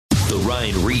The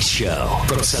Ryan Reese Show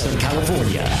from Southern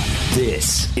California.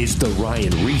 This is The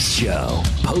Ryan Reese Show.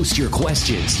 Post your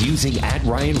questions using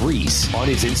 @Ryan Reese on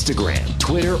his Instagram,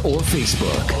 Twitter, or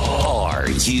Facebook. Are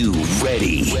you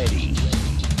ready?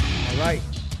 All right.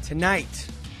 Tonight,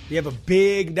 we have a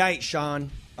big night, Sean.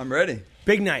 I'm ready.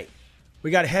 Big night.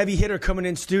 We got a heavy hitter coming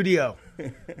in studio.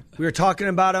 We were talking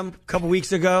about him a couple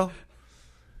weeks ago.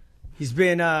 He's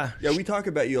been... Yeah, we talk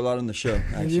about you a lot on the show,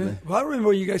 actually. Well, I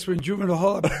remember you guys were in juvenile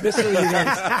hall. I miss you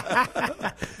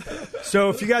guys. So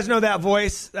if you guys know that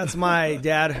voice, that's my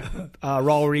dad,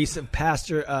 Raul Reese,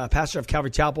 pastor of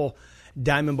Calvary Chapel,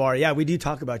 Diamond Bar. Yeah, we do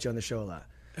talk about you on the show a lot.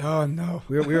 Oh, no.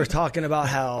 We were talking about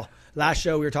how last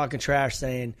show we were talking trash,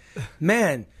 saying,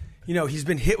 man, you know, he's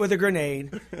been hit with a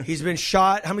grenade. He's been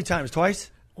shot how many times?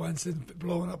 Twice? Once and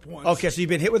blowing up once. Okay, so you've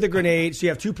been hit with a grenade. So you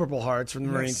have 2 Purple Hearts from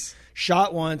the Marines.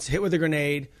 Shot once, hit with a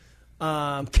grenade,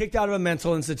 kicked out of a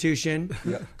mental institution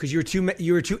because you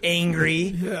were too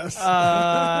angry. Yes.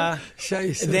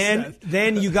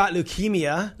 Then you got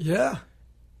leukemia. Yeah.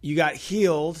 You got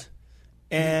healed.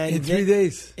 And in 3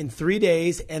 days. In 3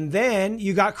 days. And then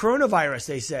you got coronavirus,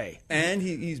 they say. And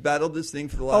he's battled this thing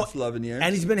for the last 11 years.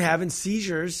 And he's been having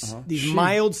seizures, these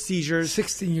mild seizures.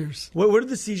 16 years. What did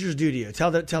the seizures do to you?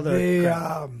 Tell the.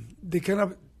 They kind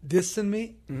of distant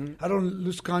me. Mm-hmm. I don't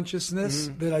lose consciousness,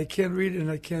 but I can't read and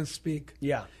I can't speak.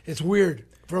 Yeah. It's weird.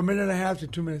 For a minute and a half to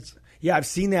 2 minutes. Yeah, I've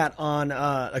seen that on,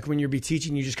 like when you're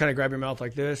teaching, you just kind of grab your mouth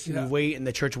like this and you wait, and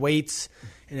the church waits.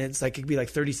 And it's like, it could be like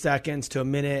 30 seconds to a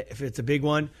minute if it's a big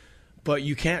one. But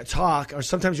you can't talk, or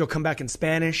sometimes you'll come back in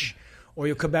Spanish, or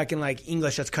you'll come back in like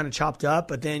English that's kind of chopped up,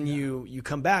 but then you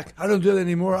come back. I don't do that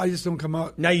anymore. I just don't come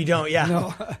out. No, you don't, yeah.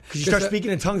 No. Because you start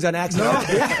speaking in tongues on accident.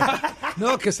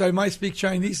 No, because I might speak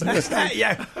Chinese next time.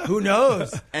 Yeah, who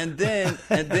knows? And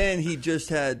then he just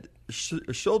had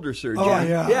shoulder surgery. Oh,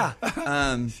 yeah. Yeah.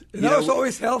 And I was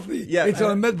always healthy. Yeah. Until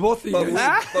I met both of you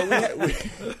guys.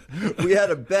 But we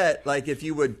had a bet, like if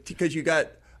you would, because you got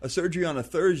a surgery on a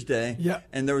Thursday,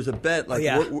 and there was a bet, like,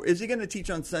 is he going to teach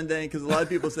on Sunday? Because a lot of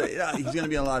people say, he's going to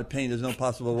be in a lot of pain. There's no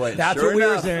possible way. That's sure what we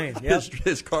enough, were saying. Yep.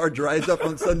 His car drives up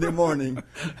on Sunday morning,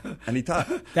 and he taught.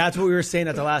 That's what we were saying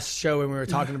at the last show when we were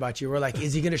talking about you. We're like,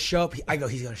 is he going to show up? I go,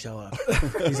 he's going to show up.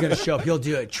 He's going to show up. He'll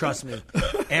do it. Trust me.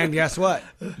 And guess what?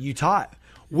 You taught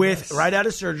right out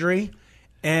of surgery.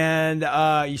 And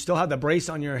you still have the brace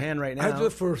on your hand right now. I do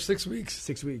it for 6 weeks.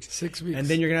 6 weeks. 6 weeks. And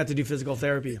then you're going to have to do physical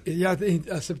therapy. Yeah,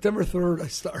 September 3rd I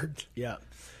start. Yeah.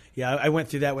 Yeah, I went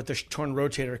through that with the torn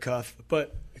rotator cuff.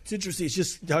 But it's interesting. It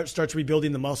just starts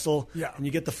rebuilding the muscle. Yeah. And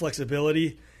you get the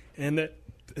flexibility. And then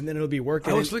it'll be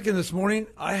working. I was looking this morning.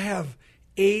 I have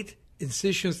 8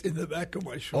 incisions in the back of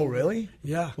my shoulder. Oh, really?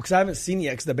 Yeah. Because I haven't seen it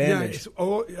yet because the bandage.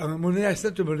 Monet, I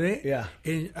sent to Monet. Yeah.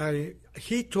 And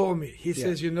he told me, he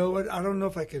says, you know what, I don't know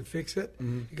if I can fix it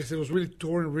because it was really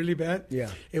torn really bad.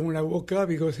 Yeah. And when I woke up,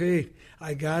 he goes, hey,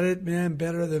 I got it, man,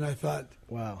 better than I thought.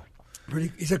 Wow.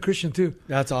 He's a Christian too.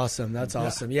 That's awesome. That's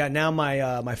awesome. Yeah, now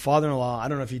my father-in-law, I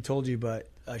don't know if he told you, but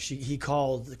he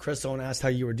called Crystal and asked how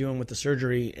you were doing with the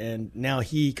surgery, and now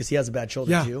because he has a bad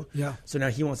shoulder too. Yeah. So now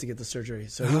he wants to get the surgery.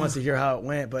 So he wants to hear how it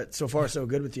went, but so far so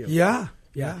good with you. Yeah.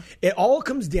 It all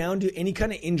comes down to any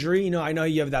kind of injury. You know, I know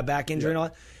you have that back injury and all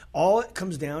that. All it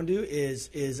comes down to is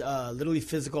literally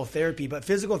physical therapy. But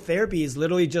physical therapy is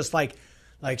literally just like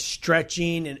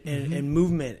stretching and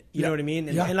movement. You know what I mean?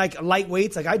 And like light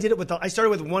weights. Like I did it I started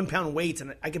with 1 pound weights,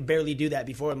 and I could barely do that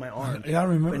before with my arm. Yeah, I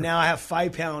remember. But now I have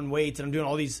 5 pound weights, and I'm doing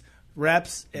all these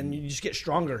reps, and you just get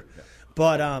stronger.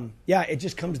 But it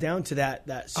just comes down to that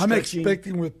stretching. I'm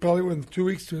expecting probably within 2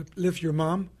 weeks to lift your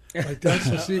mom. Like that,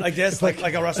 so see, like this, like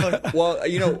a wrestler. Well,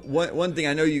 you know, one thing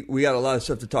I know we got a lot of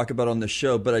stuff to talk about on the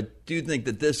show, but I do think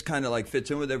that this kind of like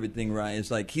fits in with everything. Ryan is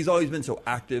like he's always been so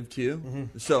active too.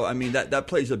 So I mean that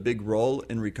plays a big role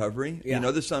in recovery. Yeah. You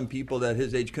know, there's some people that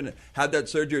his age couldn't have that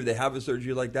surgery. If they have a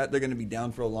surgery like that, they're going to be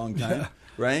down for a long time,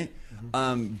 right?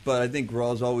 But I think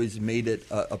Raw's always made it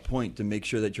a point to make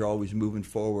sure that you're always moving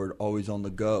forward, always on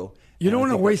the go. You don't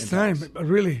want to waste time,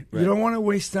 really. Right. You don't want to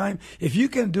waste time. If you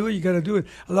can do it, you got to do it.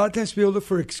 A lot of times people look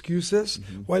for excuses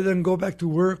why they don't go back to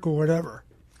work or whatever.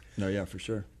 No, yeah, for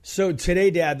sure. So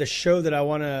today, Dad, the show that I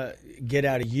want to get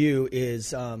out of you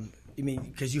is,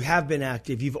 because you have been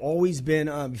active. You've always been,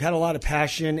 you've had a lot of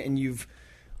passion, and you've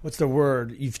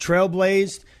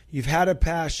trailblazed. You've had a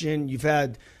passion. You've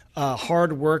had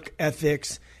hard work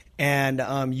ethics,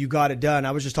 and you got it done.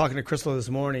 I was just talking to Crystal this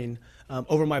morning.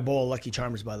 Over my bowl of Lucky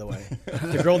Charms, by the way.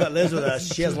 The girl that lives with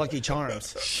us, she has Lucky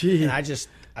Charms. And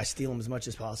I steal them as much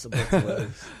as possible.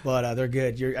 But they're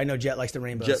good. I know Jet likes the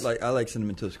rainbows. I like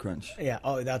Cinnamon Toast Crunch. Yeah.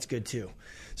 Oh, that's good too.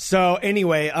 So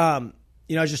anyway,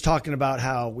 I was just talking about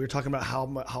how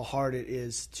how hard it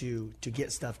is to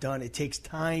get stuff done. It takes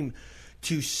time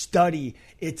to study.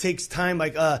 It takes time.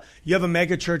 Like you have a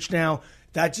mega church now.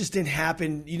 That just didn't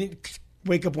happen. You didn't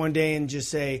wake up one day and just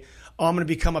say, "Oh, I'm going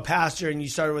to become a pastor," and you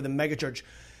started with a mega church.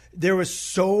 There was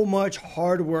so much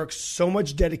hard work, so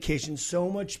much dedication, so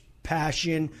much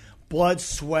passion, blood,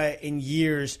 sweat, and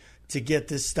years to get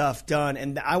this stuff done.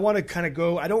 And I want to kind of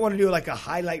go, I don't want to do like a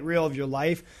highlight reel of your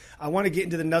life. I want to get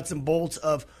into the nuts and bolts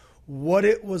of what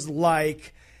it was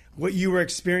like, what you were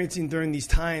experiencing during these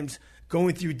times,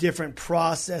 going through different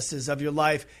processes of your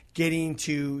life, getting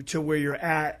to where you're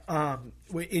at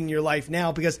in your life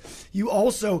now. Because you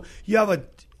have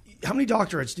how many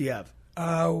doctorates do you have?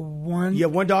 One. You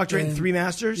have one doctorate and 3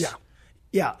 masters? Yeah.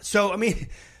 Yeah. So, I mean,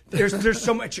 there's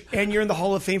so much. And you're in the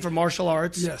Hall of Fame for martial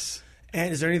arts. Yes.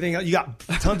 And is there anything else? You got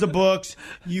tons of books.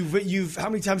 You've how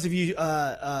many times have you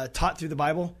taught through the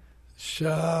Bible?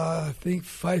 I think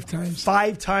 5 times.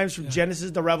 5 times from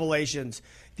Genesis to Revelations.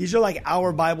 These are like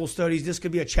our Bible studies. This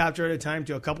could be a chapter at a time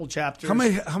to a couple chapters.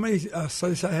 How many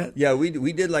studies I had? Yeah,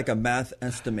 we did like a math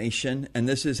estimation, and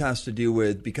this has to do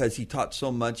with because he taught so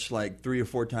much, like 3 or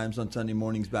 4 times on Sunday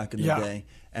mornings back in the day,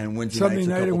 and Wednesday nights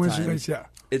a couple times. Yeah.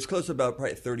 It's close to about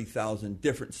probably 30,000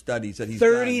 different studies that he's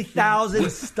 30,000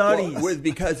 studies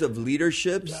because of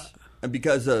leaderships and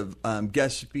because of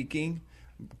guest speaking,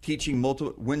 teaching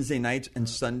multiple Wednesday nights and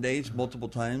Sundays multiple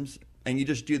times. And you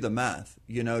just do the math,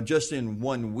 just in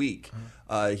 1 week,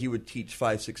 he would teach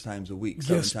 5-6 times a week,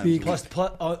 7 times a week. Plus,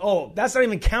 that's not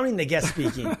even counting the guest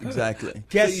speaking. Exactly.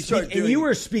 And you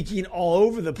were speaking all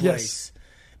over the place.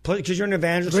 Because you're an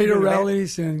evangelist. Radio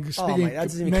rallies and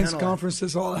speaking men's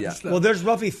conferences, all that stuff. Well, there's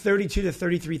roughly 32 to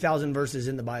 33,000 verses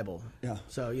in the Bible. Yeah.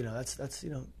 So, that's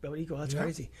equal. That's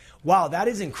crazy. Wow, that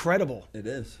is incredible. It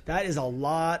is. That is a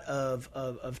lot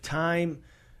of time,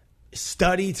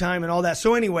 study time, and all that.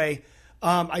 So anyway,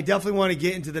 I definitely want to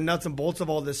get into the nuts and bolts of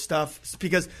all this stuff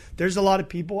because there's a lot of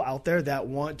people out there that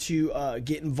want to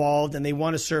get involved and they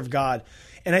want to serve God.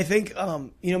 And I think,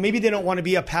 maybe they don't want to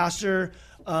be a pastor.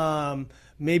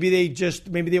 Maybe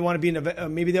they want to be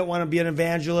maybe they don't want to be an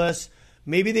evangelist.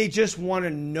 Maybe they just want to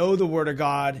know the Word of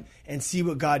God and see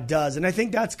what God does. And I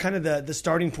think that's kind of the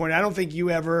starting point. I don't think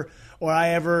you ever, or I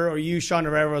ever, or you, Sean,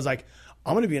 or ever was like,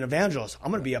 I'm going to be an evangelist.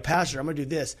 I'm going to be a pastor. I'm going to do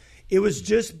this. It was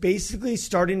just basically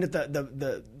starting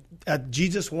at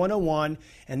Jesus 101,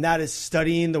 and that is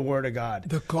studying the Word of God.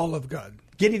 The call of God.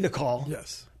 Getting the call.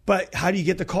 Yes. But how do you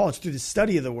get the call? It's through the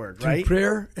study of the Word, right? Through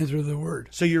prayer and through the Word.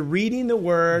 So you're reading the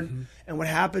Word, and what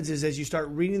happens is as you start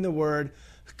reading the Word,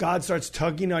 God starts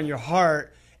tugging on your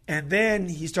heart, and then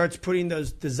he starts putting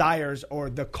those desires or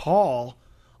the call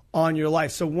on your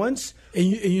life. So once... And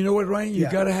you know what, Ryan? You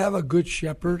got to have a good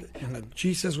shepherd.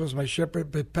 Jesus was my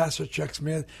shepherd, but Pastor Chuck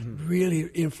Smith really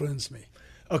influenced me.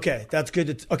 Okay, that's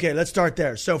good. Okay, let's start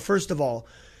there. So first of all,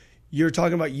 you're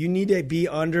talking about you need to be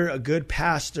under a good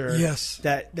pastor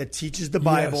that teaches the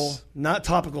Bible, not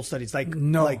topical studies, like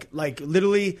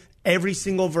literally every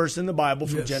single verse in the Bible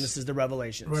from Genesis to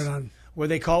Revelations. Right on. Where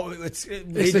they call it's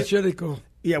exegetical.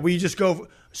 Yeah, where you just go,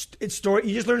 it's story.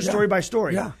 You just learn story by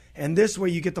story. Yeah. And this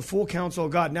way you get the full counsel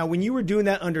of God. Now, when you were doing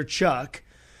that under Chuck,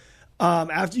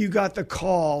 after you got the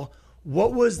call,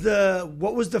 what was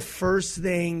the first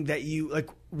thing that you like?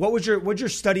 What'd your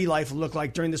study life look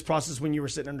like during this process when you were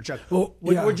sitting under Chuck? Well,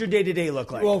 what'd your day-to-day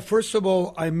look like? Well, first of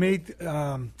all, I made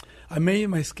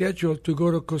my schedule to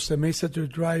go to Costa Mesa to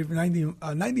drive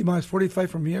 90 miles, 45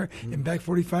 from here and back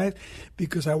 45,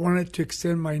 because I wanted to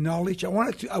extend my knowledge. I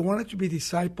wanted to be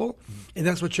disciple, and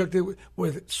that's what Chuck did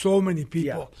with so many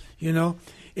people,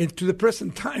 And to the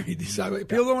present time, he decided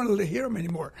people don't want to hear him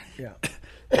anymore. Yeah.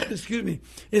 Excuse me.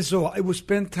 And so I would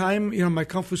spend time, my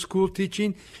Kung Fu school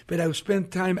teaching, but I would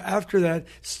spend time after that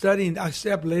studying. I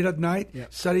stay up late at night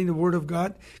studying the Word of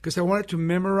God because I wanted to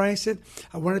memorize it.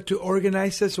 I wanted to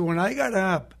organize it. So when I got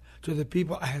up to the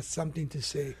people, I had something to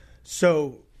say.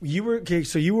 So you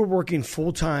were working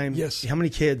full time. Yes. How many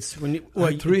kids?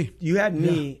 3. You had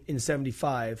me in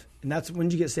 75, and that's when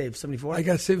did you get saved? 74. I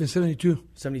got saved in 72.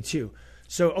 72.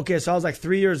 So so I was like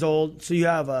 3 years old. So you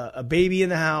have a baby in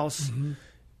the house.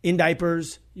 In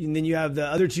diapers, and then you have the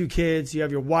other 2 kids. You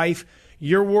have your wife.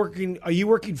 You're working. Are you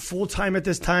working full time at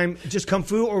this time, just Kung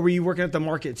Fu, or were you working at the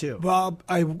market too? Well,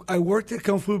 I worked at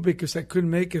Kung Fu because I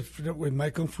couldn't make it with my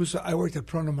Kung Fu, so I worked at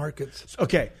Prono Markets.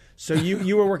 Okay, so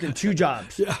you were working 2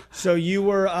 jobs. Yeah. So you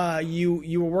were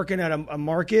you were working at a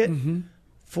market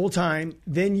full time.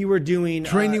 Then you were doing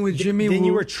training with Jimmy. Then Woo.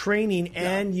 you were training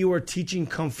and you were teaching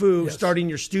Kung Fu, starting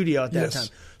your studio at that time.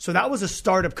 So that was a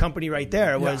startup company right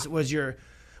there. Was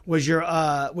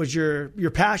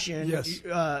your passion,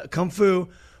 Kung Fu,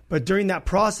 But during that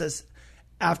process,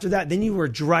 after that, then you were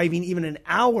driving even an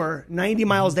hour, 90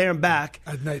 miles there and back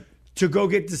At night. to go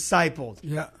get discipled.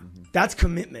 Yeah. That's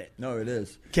commitment. No, it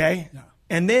is. Okay? Yeah.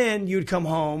 And then you would come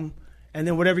home, and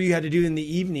then whatever you had to do in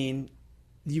the evening,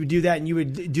 you would do that, and you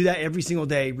would do that every single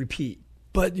day, repeat.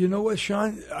 But you know what,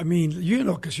 Sean? I mean, you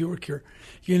know, because you work here,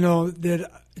 you know,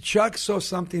 that Chuck saw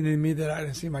something in me that I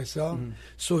didn't see myself.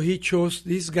 So he chose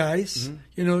these guys,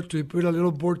 you know, to put a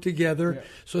little board together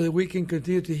so that we can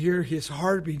continue to hear his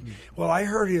heartbeat. Well, I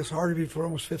heard his heartbeat for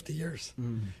almost 50 years.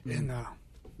 And,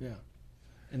 Yeah.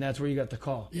 And that's where you got the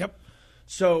call. yep.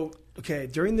 So, okay,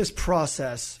 during this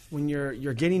process, when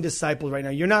you're getting discipled right now,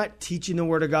 you're not teaching the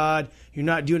Word of God. You're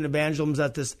not doing evangelism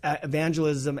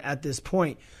at this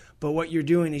point. But what you're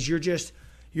doing is you're just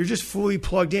fully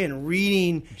plugged in,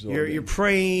 reading. You're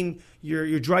praying.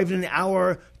 You're driving an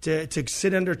hour to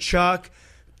sit under Chuck.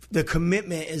 The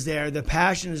commitment is there. The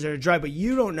passion is there to drive. But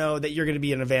you don't know that you're going to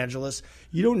be an evangelist.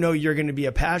 You don't know you're going to be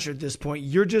a pastor at this point.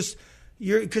 You're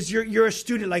because you're a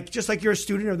student, just like you're a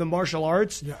student of the martial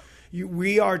arts. Yeah.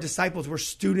 We are disciples. We're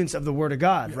students of the Word of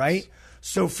God, right?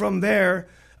 So from there,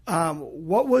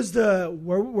 where was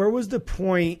the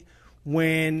point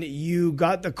when you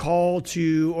got the call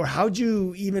to, or how'd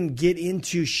you even get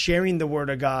into sharing the Word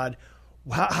of God?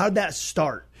 How'd that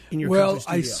start in your country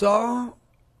studio? I saw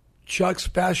Chuck's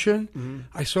passion.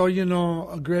 I saw, you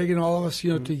know, Greg and all of us,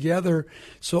 you know, together.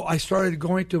 So I started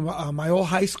going to my old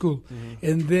high school.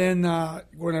 And then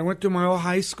when I went to my old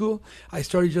high school, I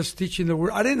started just teaching the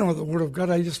Word. I didn't know the Word of God.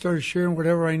 I just started sharing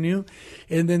whatever I knew.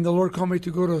 And then the Lord called me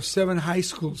to go to 7 high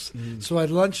schools. So at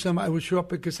lunchtime, I would show up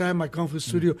because I had my Kung Fu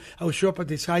studio. I would show up at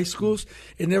these high schools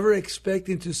and never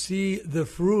expecting to see the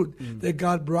fruit that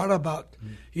God brought about.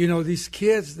 You know, these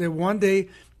kids that one day,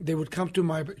 they would come to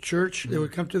my church. They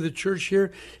would come to the church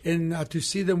here, and to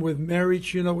see them with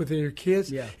marriage, you know, with their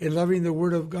kids, and loving the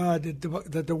Word of God.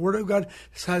 That the Word of God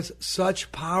has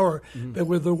such power, but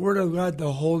with the Word of God,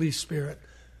 the Holy Spirit.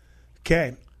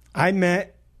 Okay, I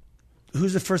met.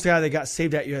 Who's the first guy that got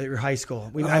saved at your high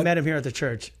school? I met him here at the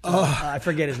church. I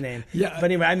forget his name. Yeah, but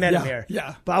anyway, I met him here.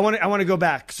 Yeah, but I want to go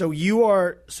back. So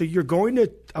you're going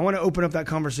to. I want to open up that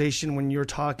conversation when you're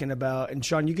talking about. And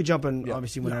Sean, you could jump in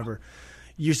obviously whenever.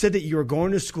 You said that you were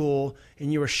going to school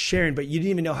and you were sharing, but you didn't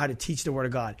even know how to teach the Word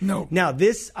of God. No. Now,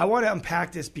 I want to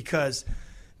unpack this because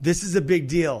this is a big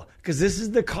deal. Because this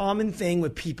is the common thing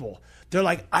with people. They're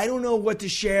like, I don't know what to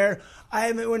share. I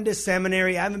haven't went to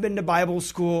seminary. I haven't been to Bible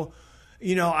school.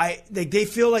 You know, they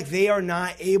feel like they are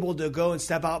not able to go and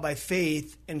step out by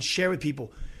faith and share with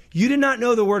people. You did not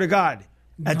know the Word of God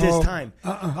at this time.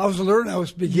 I was learning. I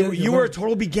was beginning. You were a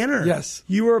total beginner. Yes.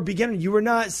 You were a beginner. You were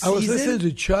not seasoned. I was listening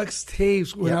to Chuck's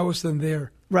tapes when I wasn't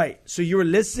there. Right. So you were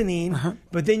listening,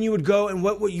 but then you would go and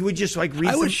what you would just like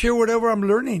read. I would share whatever I'm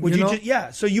learning. Would you you know?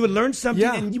 just, so you would learn something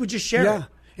and you would just share it.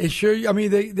 And share, I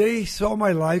mean, they saw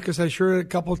my life because I shared it a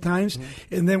couple of times,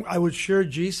 and then I would share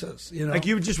Jesus, you know. Like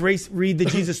you would just read the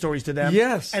Jesus stories to them.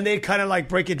 Yes. And they'd kind of like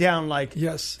break it down like,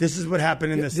 yes, this is what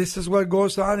happened in this. This is what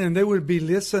goes on, and they would be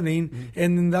listening,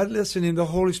 and in that listening, the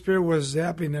Holy Spirit was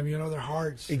zapping them, you know, their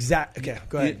hearts. Exactly. Okay,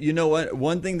 go ahead. You know what?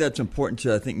 One thing that's important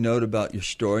to, I think, note about your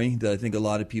story that I think a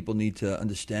lot of people need to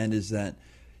understand is that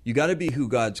you got to be who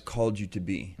God's called you to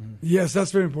be. Yes,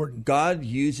 that's very important. God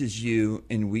uses you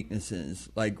in weaknesses.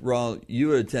 Like, Raul, you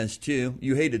would attest to.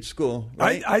 You hated school,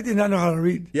 right? I did not know how to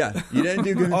read. Yeah, you didn't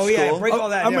do good in school. Yeah, break all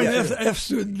that I'm down. an F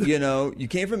student. You know, you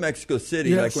came from Mexico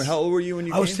City. Yes. Like, how old were you when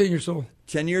you came? I was 10 years old.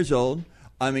 10 years old.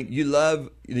 I mean, you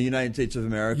love the United States of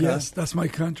America. Yes, that's my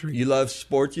country. You love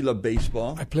sports. You love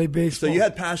baseball. I play baseball. So you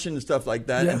had passion and stuff like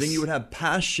that. Yes. And then you would have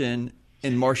passion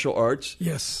in martial arts.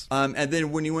 Yes. And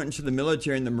then when you went into the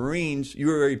military and the Marines, you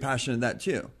were very passionate in that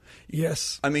too.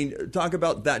 Yes. I mean, talk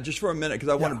about that just for a minute because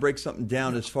I want to break something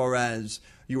down as far as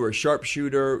you were a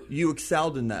sharpshooter. You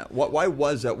excelled in that. Why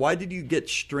was that? Why did you get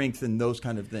strength in those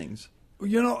kind of things?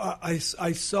 You know, I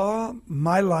saw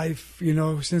my life, you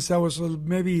know, since I was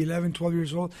maybe 11, 12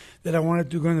 years old, that I wanted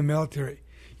to go in the military.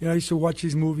 You know, I used to watch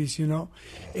these movies, you know.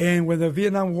 And when the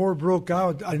Vietnam War broke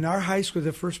out, in our high school,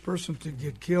 the first person to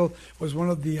get killed was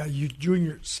one of the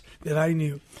juniors that I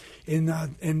knew. And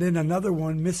then another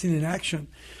one missing in action.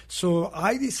 So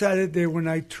I decided that when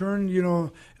I turned,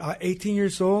 18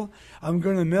 years old, I'm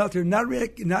going to the military,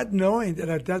 not knowing that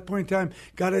at that point in time,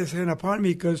 God had his hand upon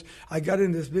me because I got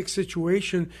in this big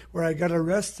situation where I got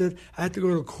arrested. I had to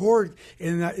go to court,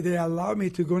 and they allowed me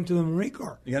to go into the Marine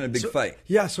Corps. You had a big fight.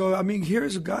 Yeah, so, I mean,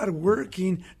 here's God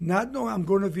working, not knowing I'm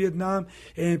going to Vietnam,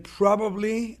 and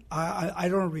probably I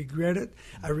don't regret it.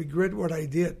 I regret what I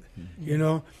did, you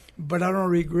know. But I don't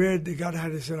regret that God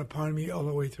had his hand upon me all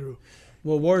the way through.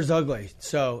 Well, war's ugly,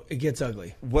 so it gets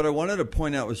ugly. What I wanted to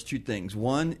point out was two things.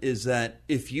 One is that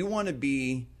if you want to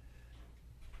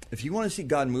see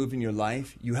God move in your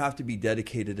life, you have to be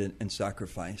dedicated and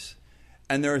sacrifice.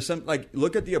 And there are some, like,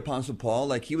 look at the Apostle Paul.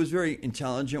 Like, he was very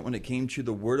intelligent when it came to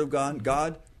the Word of God.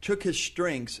 God took his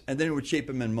strengths and then it would shape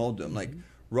him and mold him. Like,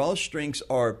 Raul's strengths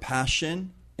are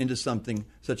passion into something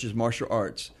such as martial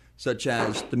arts, such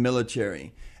as the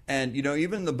military. And, you know,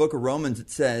 even in the book of Romans, it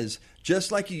says,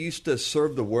 just like you used to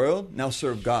serve the world, now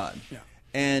serve God. Yeah.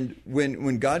 And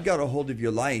when God got a hold of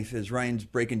your life, as Ryan's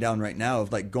breaking down right now,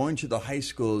 of like going to the high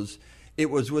schools, it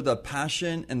was with a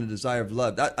passion and a desire of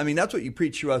love. That's what you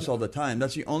preach to us all the time.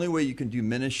 That's the only way you can do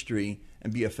ministry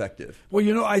and be effective. Well,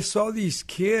 you know, I saw these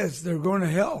kids, they're going to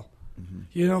hell. Mm-hmm.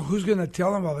 You know, who's going to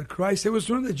tell them about Christ? It was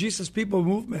during the Jesus People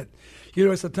movement. You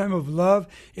know, it's a time of love.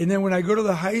 And then when I go to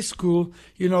the high school,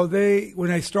 you know,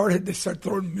 when I started, they start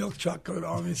throwing milk chocolate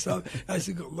on me and stuff. I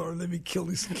said, "Oh, Lord, let me kill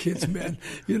these kids, man."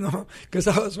 You know, because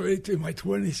I was already in my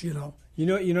 20s, you know. You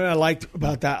know what I liked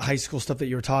about that high school stuff that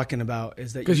you were talking about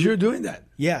is that because you're doing that.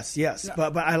 Yes. Yeah.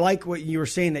 But I like what you were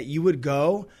saying, that you would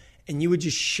go and you would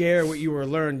just share what you were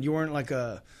learned. You weren't like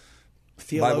a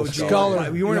theologian.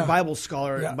 Scholar. You weren't a Bible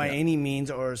scholar by any means,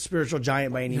 or a spiritual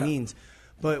giant by any means.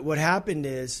 But what happened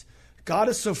is God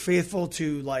is so faithful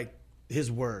to like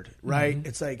His Word, right? Mm-hmm.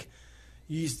 It's like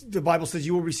the Bible says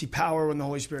you will receive power when the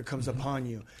Holy Spirit comes upon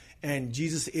you. And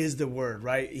Jesus is the Word,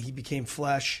 right? He became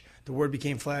flesh. The Word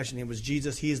became flesh, and it was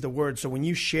Jesus. He is the Word. So when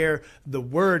you share the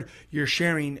Word, you're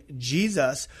sharing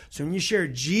Jesus. So when you share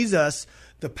Jesus,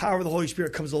 the power of the Holy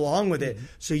Spirit comes along with it. Mm-hmm.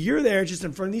 So you're there just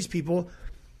in front of these people,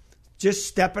 just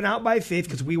stepping out by faith,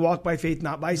 because we walk by faith,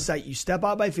 not by sight. You step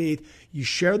out by faith, you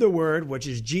share the Word, which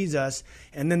is Jesus,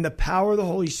 and then the power of the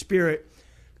Holy Spirit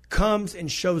comes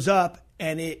and shows up,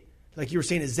 and it, like you were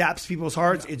saying, it zaps people's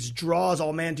hearts. It draws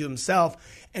all man to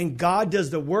Himself, and God does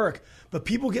the work. But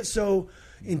people get so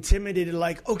intimidated,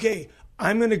 like, okay,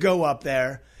 I'm going to go up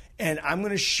there and I'm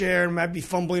going to share, and I might be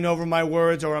fumbling over my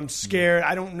words, or I'm scared,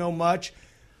 I don't know much.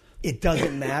 It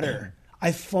doesn't matter.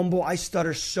 I fumble, I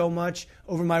stutter so much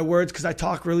over my words because I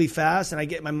talk really fast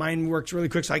and my mind works really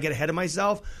quick, so I get ahead of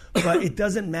myself. But it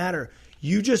doesn't matter.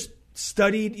 You just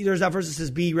studied. There's that verse that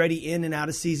says, be ready in and out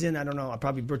of season. I don't know, I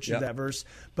probably butchered that verse,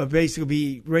 but basically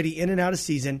be ready in and out of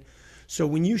season. So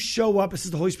when you show up, it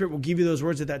says the Holy Spirit will give you those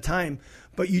words at that time,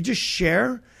 but you just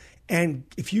share. And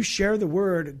if you share the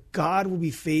word, God will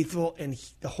be faithful. And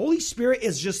the Holy Spirit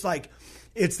is just like,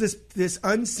 it's this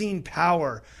unseen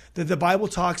power that the Bible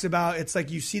talks about. It's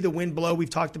like you see the wind blow. We've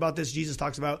talked about this. Jesus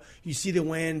talks about you see the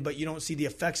wind, but you don't see the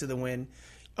effects of the wind.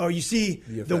 Or you see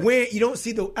the wind, you don't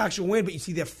see the actual wind, but you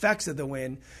see the effects of the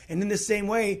wind. And in the same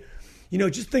way, you know,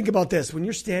 just think about this. When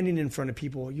you're standing in front of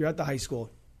people, you're at the high school.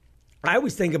 I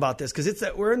always think about this because it's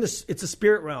a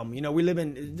spirit realm. You know, we live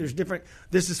in,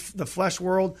 this is the flesh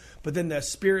world, but then the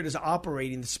spirit is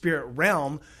operating the spirit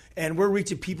realm, and we're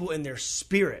reaching people in their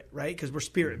spirit, right? Because we're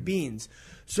spirit beings.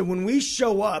 So when we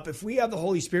show up, if we have the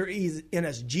Holy Spirit in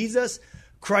us, Jesus,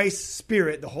 Christ's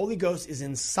Spirit, the Holy Ghost is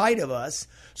inside of us.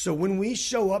 So when we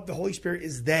show up, the Holy Spirit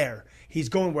is there. He's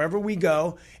going wherever we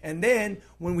go. And then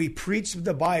when we preach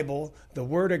the Bible, the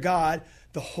Word of God,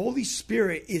 the Holy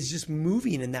Spirit is just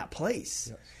moving in that place.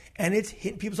 Yes. And it's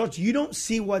hitting people's hearts. You don't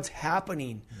see what's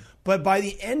happening. But by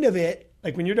the end of it,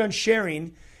 like when you're done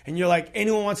sharing and you're like,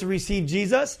 anyone wants to receive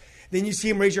Jesus? Then you see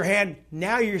him raise your hand.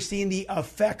 Now you're seeing the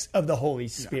effects of the Holy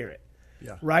Spirit.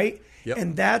 Yeah. Right? Yep.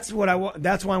 And that's what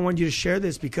that's why I wanted you to share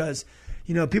this, because,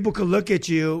 you know, people could look at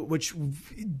you, which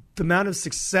the amount of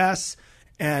success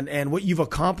and what you've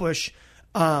accomplished,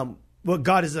 what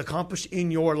God has accomplished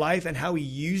in your life and how He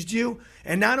used you.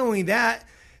 And not only that,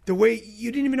 the way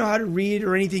you didn't even know how to read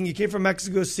or anything. You came from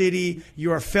Mexico City.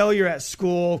 You're a failure at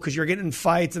school because you're getting in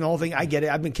fights and the whole thing. I get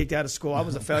it. I've been kicked out of school. I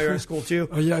was a failure at school too.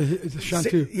 Oh yeah, Sean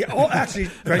too. Yeah. Oh,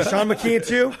 actually, right. Sean McKeon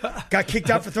too. Got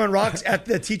kicked out for throwing rocks at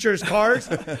the teachers' cars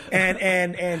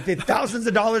and did thousands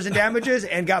of dollars in damages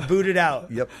and got booted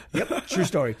out. Yep. True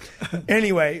story.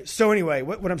 Anyway,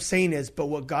 what I'm saying is, but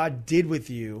what God did with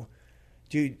you,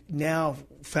 dude. Now,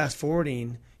 fast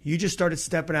forwarding. You just started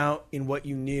stepping out in what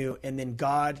you knew, and then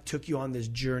God took you on this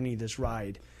journey, this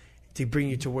ride, to bring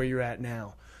you to where you're at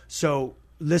now. So,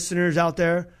 listeners out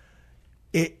there,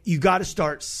 you got to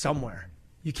start somewhere.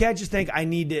 You can't just think I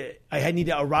need to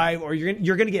arrive, or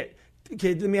you're gonna get.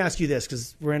 Okay, let me ask you this,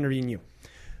 because we're interviewing you.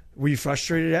 Were you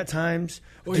frustrated at times?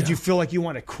 Did you feel like you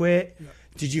want to quit? Yeah.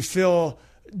 Did you feel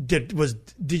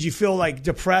like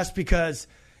depressed because,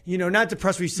 you know, not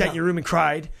depressed where you sat in your room and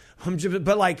cried,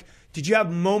 but like, did you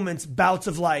have bouts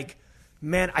of like,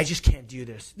 man, I just can't do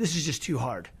this. This is just too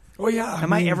hard. Oh, yeah.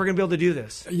 Am I ever going to be able to do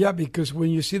this? Yeah, because when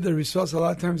you see the results, a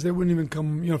lot of times they wouldn't even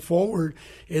come, forward,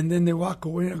 and then they walk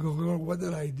away and go, Lord, what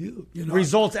did I do?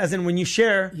 Results, as in when you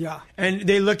share, and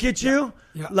they look at you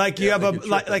like you have a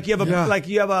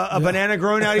banana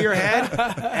growing out of your head,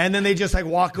 and then they just like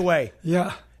walk away.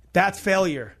 Yeah, that's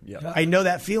failure. Yeah. I know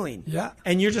that feeling. Yeah,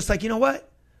 and you're just like, you know what?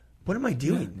 What am I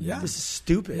doing? Yeah. This is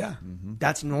stupid. Yeah,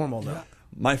 that's normal though. Yeah.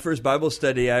 My first Bible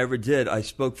study I ever did, I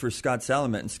spoke for Scott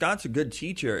Salamet, and Scott's a good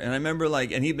teacher. And I remember,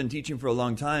 and he'd been teaching for a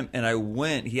long time, and I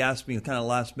went. He asked me kind of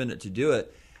last minute to do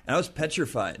it, and I was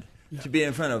petrified to be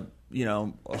in front of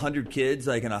 100 kids,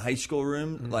 like in a high school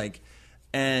room,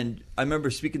 And I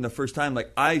remember speaking the first time,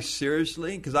 I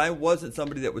seriously, because I wasn't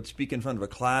somebody that would speak in front of a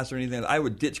class or anything. I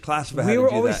would ditch class if I had to do that. We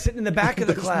were always sitting in the back of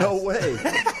the class. No way.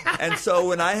 And so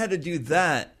when I had to do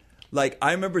that.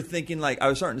 I remember thinking, I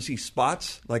was starting to see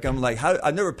spots.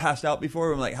 I've never passed out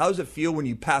before. I'm like, how does it feel when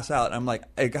you pass out? I'm like,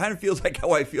 it kind of feels like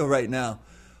how I feel right now.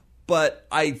 But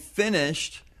I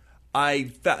finished.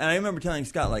 And I remember telling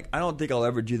Scott, I don't think I'll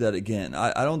ever do that again.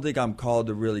 I don't think I'm called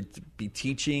to really be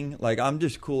teaching. I'm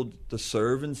just cool to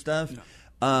serve and stuff.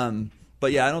 Yeah.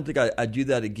 But yeah, I don't think I'd do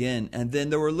that again. And then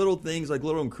there were little things,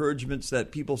 little encouragements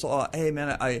that people saw. Hey,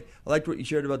 man, I liked what you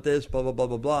shared about this, blah, blah, blah,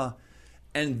 blah, blah.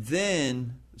 And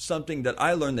then something that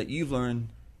I learned that you've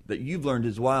learned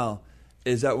as well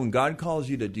is that when God calls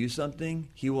you to do something,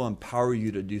 he will empower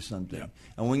you to do something. Yeah.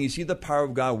 And when you see the power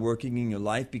of God working in your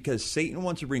life, because Satan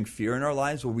wants to bring fear in our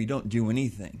lives where we don't do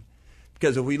anything.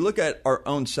 Because if we look at our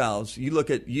own selves, you look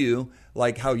at you,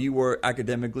 how you were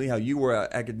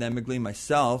academically,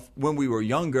 myself, when we were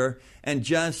younger, and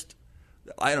just,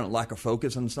 lack of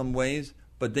focus in some ways,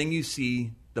 but then you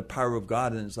see the power of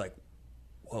God and it's like,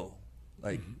 whoa.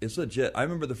 It's legit. I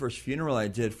remember the first funeral I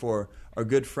did for our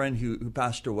good friend who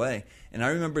passed away. And I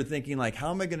remember thinking, how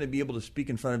am I going to be able to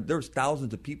speak in front of... There was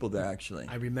thousands of people there, actually.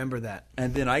 I remember that.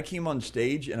 And then I came on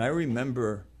stage, and I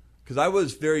remember... Because I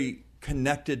was very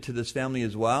connected to this family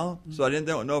as well, so I didn't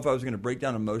know if I was going to break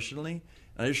down emotionally.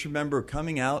 And I just remember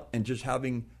coming out and just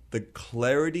having the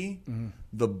clarity,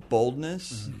 the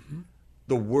boldness.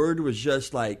 The word was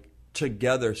just,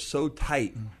 together, so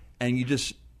tight. And you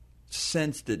just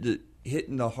sensed it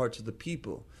hitting the hearts of the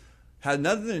people. Had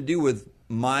nothing to do with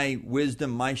my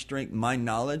wisdom, my strength, my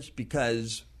knowledge,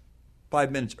 because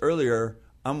 5 minutes earlier,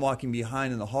 I'm walking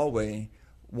behind in the hallway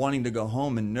wanting to go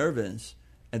home and nervous,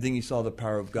 and then you saw the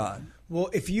power of God.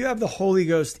 Well, if you have the Holy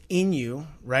Ghost in you,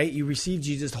 right, you receive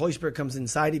Jesus, the Holy Spirit comes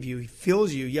inside of you, he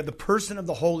fills you, you have the person of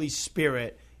the Holy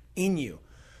Spirit in you.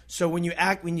 So when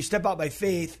you step out by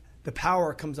faith, the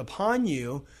power comes upon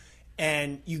you,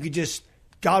 and you could just...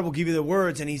 God will give you the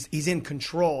words, and he's in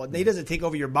control. And he doesn't take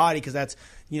over your body because that's,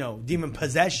 demon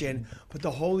possession. But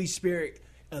the Holy Spirit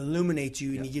illuminates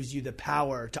you, and he gives you the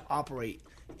power to operate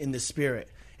in the Spirit.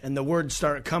 And the words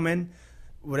start coming,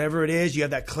 whatever it is. You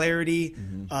have that clarity,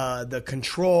 the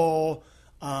control.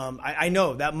 I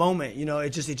know that moment. It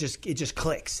just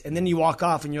clicks, and then you walk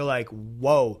off, and you're like,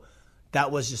 "Whoa,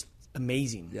 that was just."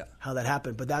 Amazing how that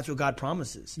happened. But that's what God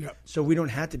promises. Yep. So we don't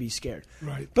have to be scared.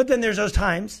 Right. But then there's those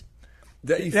times.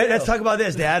 Let's talk about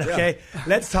this, Dad. Okay.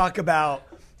 Let's talk about.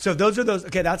 So those are those.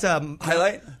 Okay, that's a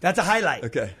highlight. That's a highlight.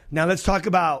 Okay. Now let's talk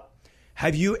about.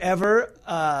 Have you ever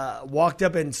walked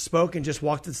up and spoke and just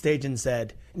walked to the stage and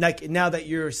said, now that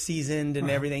you're seasoned and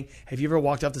everything, have you ever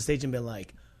walked off the stage and been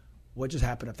like, "What just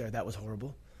happened up there? That was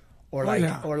horrible," or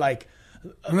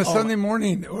on a Sunday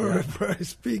morning, or before I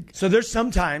speak. So there's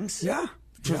sometimes.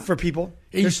 For people.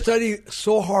 And you study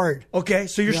so hard. Okay,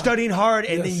 so you're studying hard,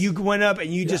 and then you went up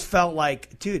and you just felt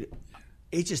like, dude,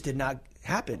 it just did not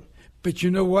happen. But you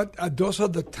know what? Those are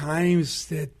the times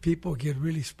that people get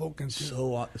really spoken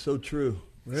to. So true.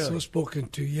 Really? So spoken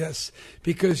to, yes.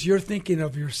 Because you're thinking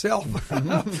of yourself. And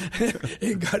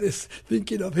God is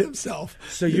thinking of himself.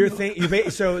 So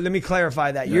so let me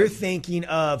clarify that. You're thinking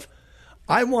of,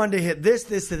 I wanted to hit this,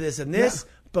 and this.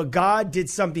 Yeah. But God did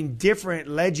something different,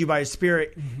 led you by His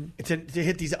Spirit to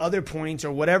hit these other points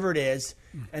or whatever it is.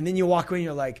 And then you walk away and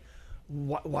you're like,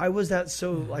 why was that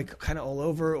so kind of all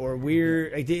over or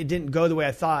weird? It didn't go the way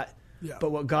I thought. Yeah.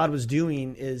 But what God was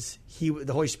doing is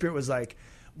the Holy Spirit was like,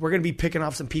 we're going to be picking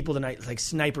off some people tonight, like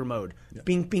sniper mode. Yeah.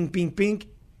 Bing, bing, bing, bing.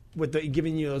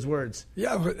 Giving you those words.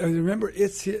 Yeah, but remember,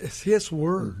 it's his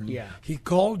word. Mm-hmm. Yeah. He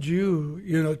called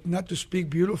you, not to speak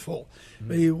beautiful,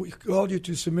 but he called you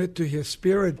to submit to his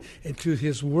Spirit and to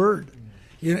his word.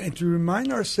 And to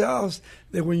remind ourselves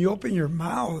that when you open your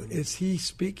mouth, it's he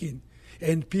speaking.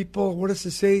 And people, what does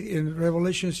it say in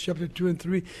Revelation chapter 2 and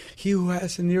 3? He who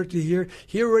has an ear to hear,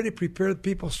 he already prepared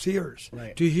people's ears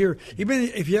to hear. Even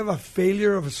if you have a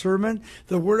failure of a sermon,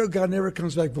 the word of God never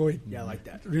comes back void. Yeah, I like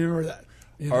that. Remember that.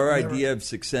 Our idea of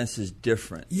success is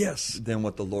different than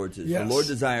what the Lord's is. Yes. The Lord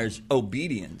desires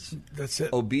obedience. That's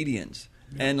it. Obedience.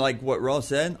 And like what Raul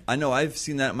said, I know I've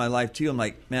seen that in my life too. I'm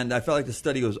like, man, I felt like the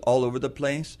study was all over the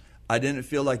place. I didn't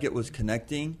feel like it was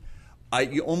connecting.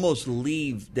 You almost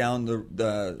leave down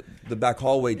the back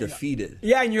hallway defeated.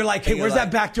 Yeah, and you're like, hey, where's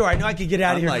that back door? I know I could get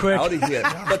out of here quick. Out of here.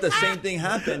 But the same thing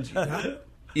happens.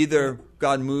 Either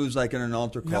God moves like in an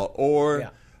altar call,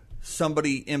 or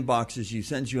somebody inboxes you,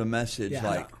 sends you a message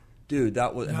like, dude,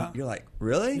 that was, you're like,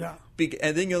 really? Yeah.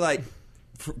 And then you're like,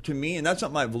 to me, and that's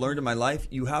something I've learned in my life,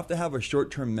 you have to have a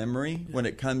short-term memory when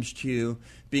it comes to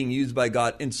being used by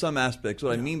God in some aspects.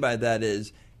 What I mean by that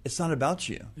is, it's not about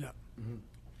you. Yeah.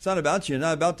 It's not about you. It's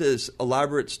not about this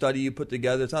elaborate study you put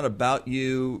together. It's not about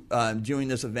you doing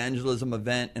this evangelism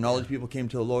event and all these people came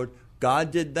to the Lord. God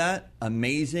did that.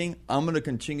 Amazing. I'm going to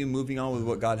continue moving on with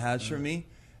what God has for me.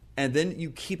 And then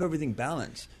you keep everything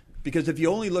balanced. Because if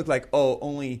you only look like, oh,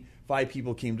 only 5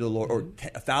 people came to the Lord or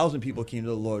 1,000 people came to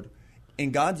the Lord,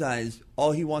 in God's eyes,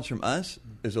 all he wants from us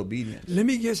is obedience. Let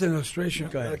me give an illustration.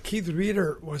 Go ahead. Keith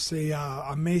Reeder was a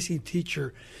amazing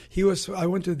teacher. I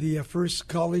went to the first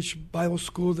college Bible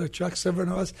school that Chuck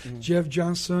Severin was, Jeff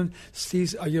Johnson,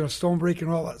 Steve, Stonebreak, and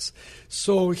all that.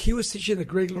 So he was teaching at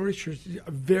Great Glory Church,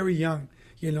 very young.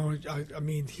 I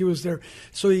mean, he was there.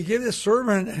 So he gave this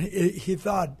sermon, and he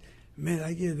thought, man,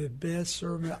 I gave the best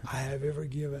sermon I have ever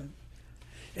given.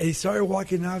 And he started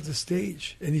walking out the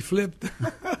stage, and he flipped.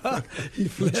 He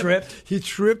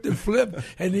tripped and flipped,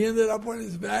 and he ended up on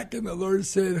his back. And the Lord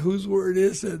said, "Whose word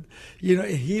is it?" And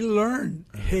he learned,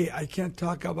 hey, I can't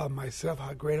talk about myself,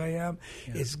 how great I am.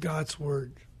 Yeah. It's God's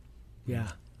word. Yeah.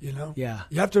 Yeah.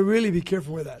 You have to really be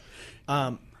careful with that.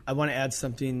 I want to add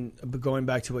something, but going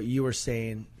back to what you were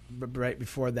saying right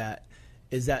before that.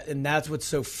 And that's what's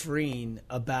so freeing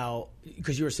about,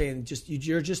 because you were saying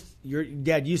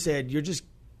Dad, you said you're just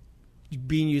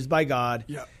being used by God.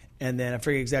 Yeah. And then I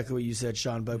forget exactly what you said,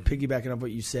 Sean, but piggybacking off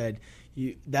what you said,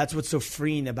 that's what's so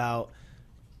freeing about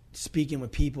speaking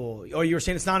with people. Or you were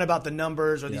saying it's not about the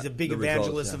numbers or these big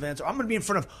evangelist events, or I'm going to be in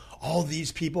front of all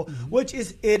these people, which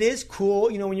it is cool.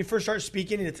 When you first start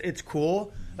speaking, it's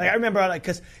cool. Like I remember,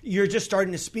 because you're just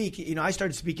starting to speak. I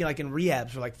started speaking like in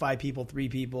rehabs for like 5 people, 3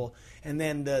 people, and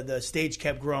then the stage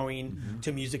kept growing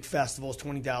to music festivals,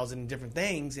 20,000 different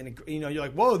things, and you're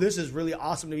like, whoa, this is really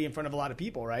awesome to be in front of a lot of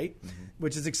people, right?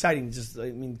 Which is exciting.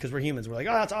 Because we're humans, we're like,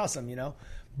 oh, that's awesome,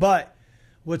 But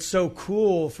what's so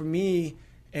cool for me,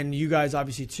 and you guys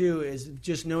obviously too, is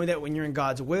just knowing that when you're in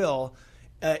God's will,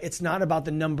 it's not about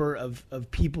the number of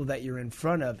people that you're in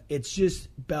front of. It's just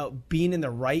about being in the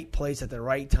right place at the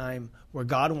right time where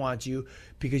God wants you,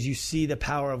 because you see the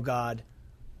power of God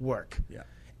work. Yeah.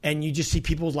 And you just see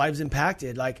people's lives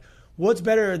impacted. Like, what's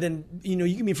better than, you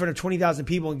can be in front of 20,000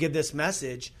 people and give this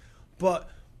message, but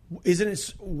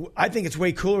I think it's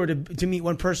way cooler to meet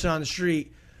one person on the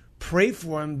street, pray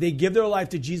for them, they give their life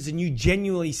to Jesus, and you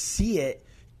genuinely see it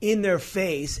in their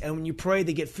face, and when you pray,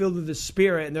 they get filled with the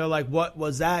Spirit, and they're like, what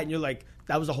was that? And you're like,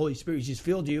 that was the Holy Spirit, He just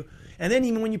filled you. And then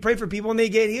even when you pray for people and they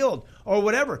get healed or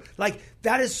whatever, like,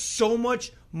 that is so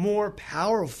much more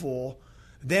powerful,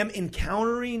 them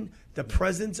encountering the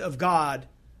presence of God,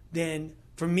 than,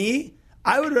 for me,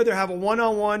 I would rather have a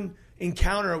one-on-one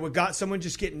encounter with God, someone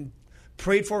just getting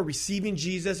prayed for, receiving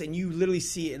Jesus, and you literally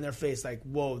see it in their face, like,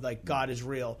 whoa, like, God is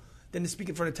real, than to speak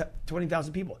in front of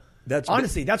 20,000 people.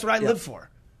 Honestly, that's what I live for.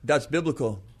 That's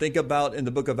biblical. Think about in the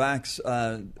book of Acts,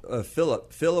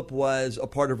 Philip. Philip was a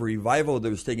part of a revival that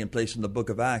was taking place in the book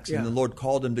of Acts, and the Lord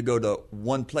called him to go to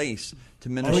one place to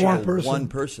minister to one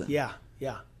person. Yeah.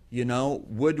 Why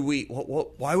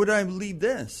would I leave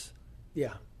this?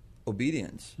 Yeah.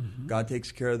 Obedience. God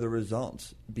takes care of the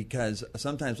results, because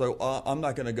sometimes I'm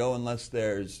not going to go unless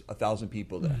there's 1,000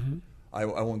 people there. I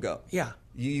won't go. Yeah.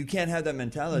 You can't have that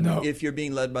mentality if you're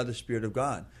being led by the Spirit of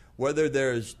God. Whether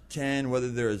there's 10,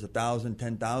 whether there's 1,000,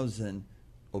 10,000,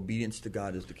 obedience to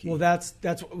God is the key. Well, that's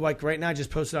like right now. I just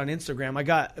posted on Instagram. I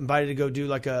got invited to go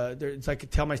do it's like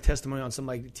tell my testimony on some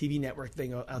like TV network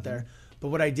thing out there. But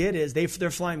what I did is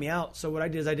they're flying me out. So what I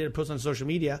did is I did a post on social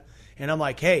media, and I'm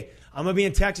like, hey, I'm gonna be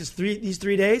in Texas these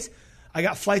 3 days. I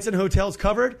got flights and hotels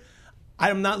covered.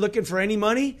 I'm not looking for any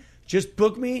money. Just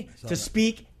book me to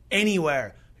speak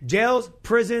anywhere. Jails,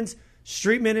 prisons,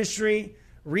 street ministry,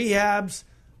 rehabs,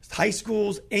 high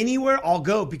schools, anywhere, I'll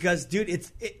go, because, dude,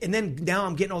 and then now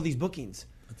I'm getting all these bookings.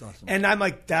 That's awesome. And I'm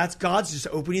like, that's God's just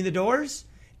opening the doors,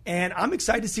 and I'm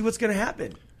excited to see what's going to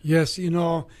happen. Yes,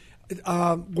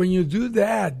 when you do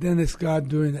that, then it's God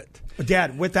doing it. But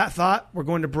Dad, with that thought, we're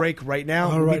going to break right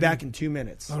now. We'll be back in 2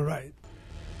 minutes. All right.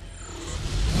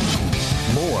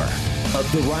 More of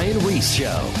The Ryan Reese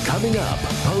Show. Coming up,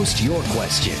 post your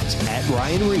questions at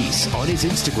Ryan Reese on his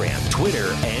Instagram,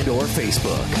 Twitter, and or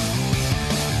Facebook.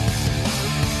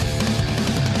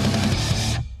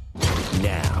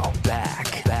 Now, back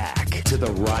to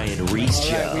The Ryan Reese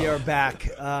Show. All right, we are back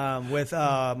with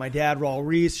my dad, Raul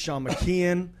Reese, Sean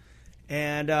McKeon.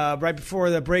 And right before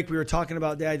the break, we were talking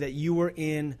about, Dad, that you were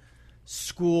in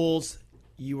schools.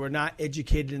 You were not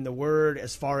educated in the Word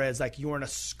as far as, like, you weren't a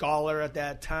scholar at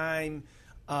that time.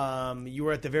 You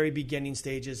were at the very beginning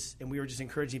stages, and we were just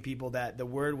encouraging people that the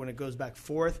Word, when it goes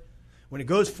forth,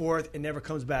 it never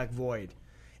comes back void.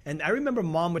 And I remember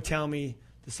Mom would tell me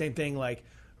the same thing, like,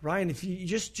 Ryan, if you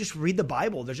just read the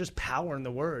Bible, there's just power in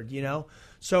the Word, you know?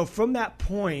 So from that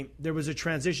point, there was a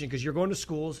transition because you're going to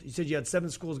schools. You said you had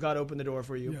 7 schools. God opened the door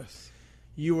for you. Yes.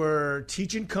 You were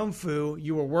teaching Kung Fu.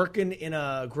 You were working in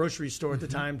a grocery store at the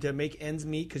time to make ends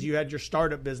meet because you had your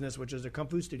startup business, which is a Kung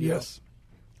Fu studio. Yes.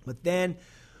 But then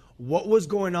what was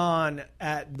going on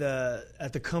at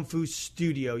the Kung Fu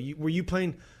studio? Were you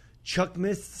playing Chuck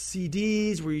Smith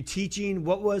CDs? Were you teaching?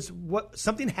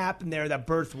 Something happened there that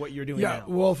birthed what you're doing now?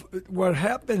 Well, what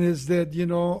happened is that,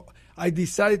 I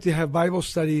decided to have Bible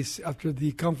studies after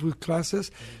the Kung Fu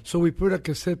classes. So we put a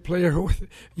cassette player with,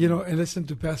 and listen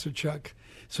to Pastor Chuck.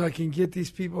 So I can get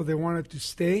these people that wanted to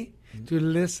stay to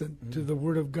listen to the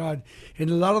Word of God. And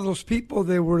a lot of those people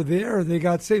that were there, they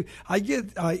got saved. I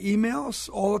get emails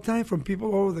all the time from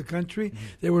people all over the country.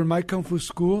 They were in my Kung Fu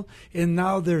school, and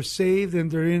now they're saved, and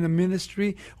they're in a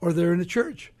ministry, or they're in a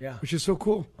church, which is so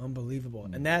cool. Unbelievable.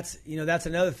 And that's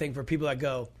another thing for people that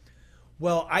go,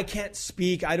 well, I can't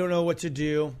speak. I don't know what to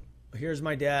do. Here's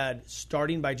my dad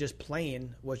starting by just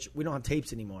playing, which we don't have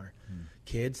tapes anymore.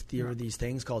 Kids, there are these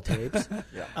things called tapes.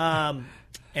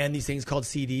 And these things called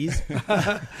CDs.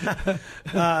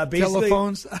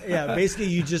 Telephones.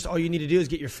 Basically, all you need to do is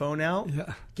get your phone out,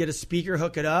 get a speaker,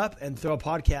 hook it up, and throw a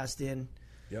podcast in.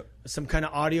 Yep. Some kind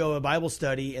of audio, a Bible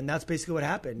study, and that's basically what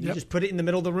happened. You just put it in the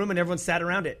middle of the room, and everyone sat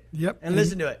around it and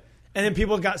listened to it. And then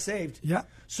people got saved. Yeah.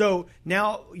 So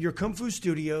now your Kung Fu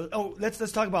studio. Oh,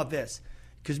 let's talk about this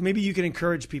because maybe you can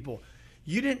encourage people.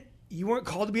 You weren't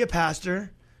called to be a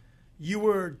pastor. You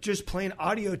were just playing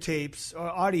audio tapes or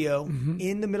audio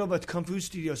in the middle of a Kung Fu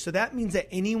studio. So that means that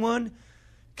anyone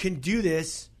can do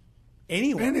this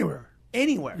anywhere.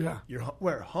 Yeah. You're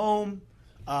at home.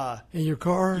 In your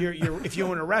car. If you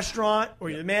own a restaurant or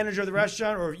you're the manager of the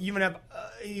restaurant, or even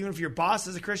if your boss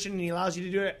is a Christian and he allows you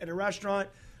to do it at a restaurant,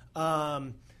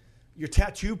 your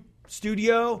tattoo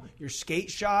studio, your skate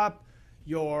shop,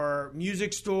 your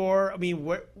music store. I mean,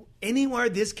 anywhere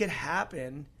this could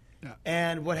happen. Yeah.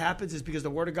 And what happens is because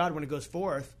the Word of God, when it goes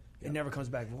forth, it never comes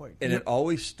back void. And it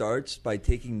always starts by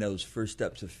taking those first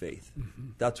steps of faith.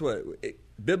 That's what,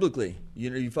 biblically,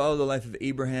 you follow the life of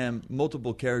Abraham,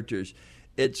 multiple characters.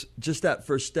 It's just that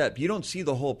first step. You don't see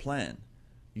the whole plan.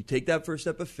 You take that first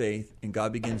step of faith, and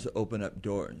God begins to open up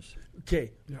doors.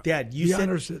 Okay, Dad, you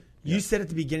said at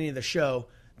the beginning of the show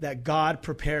that God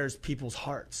prepares people's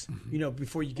hearts,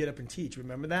 before you get up and teach.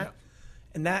 Remember that? Yeah.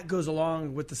 And that goes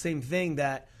along with the same thing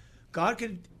that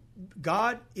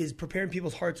God is preparing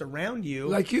people's hearts around you.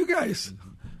 Like you guys.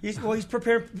 He's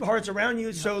preparing hearts around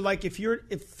you. So like if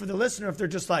for the listener, if they're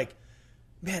just like,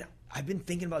 man, I've been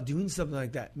thinking about doing something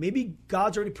like that. Maybe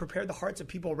God's already prepared the hearts of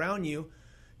people around you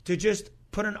to just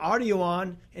put an audio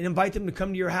on and invite them to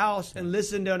come to your house and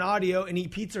listen to an audio and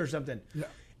eat pizza or something. Yeah.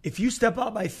 If you step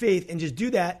out by faith and just do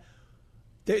that,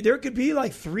 there could be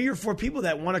like 3 or 4 people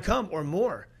that want to come or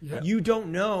more. Yeah. You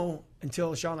don't know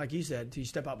until, Sean, like you said, until you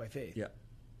step out by faith. Yeah.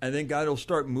 And then God will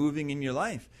start moving in your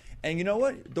life. And you know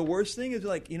what? The worst thing is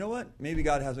like, you know what? Maybe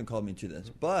God hasn't called me to this.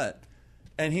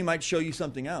 And he might show you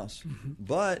something else.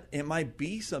 But it might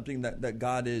be something that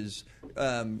God is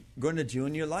going to do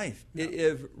in your life. Yeah.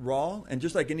 If Raul, and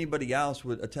just like anybody else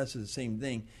would attest to the same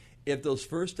thing, if those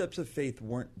first steps of faith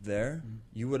weren't there,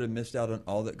 you would have missed out on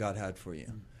all that God had for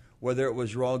you. Whether it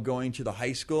was Raul going to the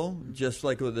high school, just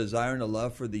like with a desire and a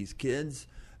love for these kids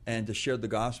and to share the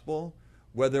gospel,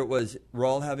 whether it was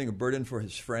Raul having a burden for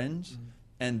his friends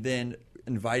and then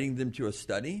inviting them to a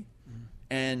study.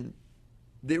 And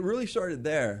they really started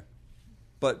there.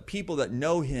 But people that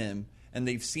know him and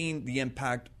they've seen the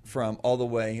impact from all the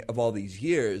way of all these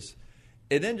years,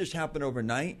 it didn't just happen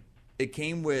overnight. It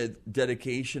came with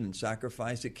dedication and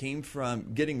sacrifice. It came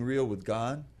from getting real with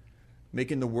God,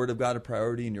 making the Word of God a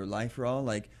priority in your life, Raul.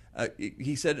 Like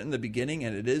he said it in the beginning,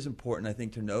 and it is important, I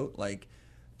think, to note, like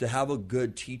to have a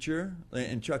good teacher.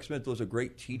 And Chuck Smith was a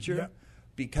great teacher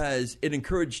because it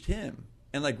encouraged him.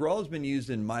 And like Raul has been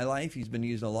used in my life, he's been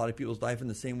used in a lot of people's life in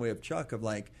the same way of Chuck, of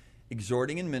like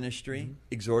exhorting in ministry,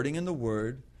 exhorting in the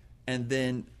Word, and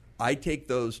then I take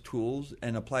those tools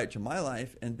and apply it to my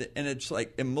life, and it's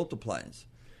like it multiplies.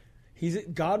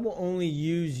 God will only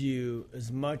use you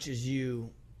as much as you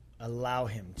allow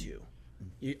him to.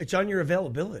 It's on your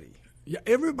availability. Yeah,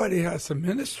 everybody has a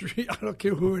ministry. I don't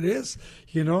care who it is,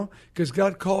 because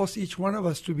God calls each one of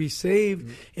us to be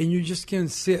saved, and you just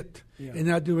can't sit and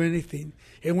not do anything.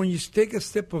 And when you take a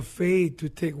step of faith to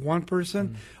take one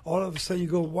person, all of a sudden you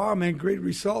go, wow, man, great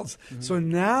results. So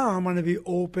now I'm going to be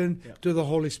open to the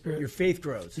Holy Spirit. Your faith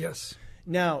grows. Yes.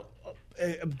 Now,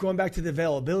 going back to the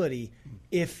availability,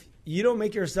 if you don't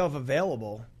make yourself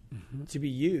available to be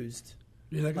used,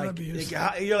 you're not going to be used.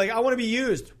 You're like, I want to be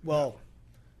used. Well,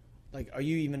 are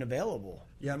you even available?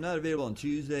 Yeah, I'm not available on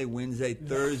Tuesday, Wednesday,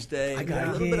 Thursday. I got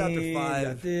a little bit after 5.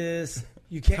 Got this.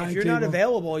 You can't. If you're not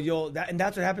available, and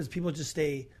that's what happens. People just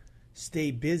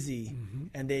stay busy,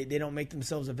 and they don't make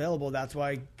themselves available. That's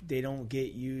why they don't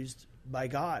get used by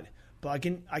God. But I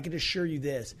can assure you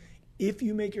this: if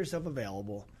you make yourself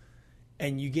available,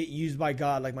 and you get used by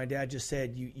God, like my dad just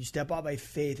said, you step out by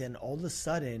faith, and all of a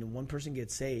sudden, one person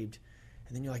gets saved.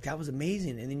 And then you're like, that was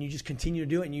amazing. And then you just continue to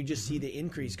do it, and you just see the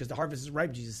increase because the harvest is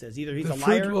ripe, Jesus says. Either he's a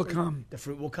liar. The fruit will come. The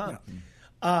fruit will come.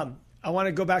 Yeah. I want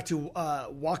to go back to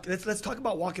walk. Let's talk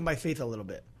about walking by faith a little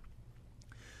bit.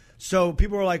 So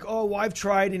people are like, oh, well, I've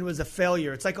tried and it was a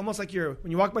failure. It's like almost like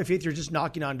when you walk by faith, you're just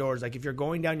knocking on doors. Like if you're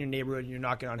going down your neighborhood and you're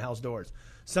knocking on house doors.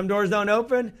 Some doors don't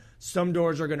open. Some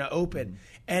doors are going to open.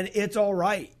 And it's all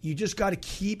right. You just got to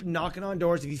keep knocking on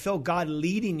doors. If you feel God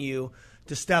leading you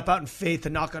to step out in faith, to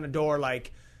knock on a door,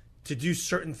 like to do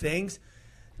certain things,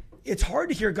 it's hard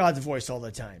to hear God's voice all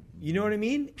the time. You know what I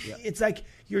mean? Yeah. It's like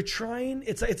you're trying.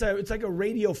 It's like a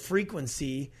radio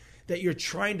frequency that you're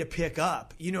trying to pick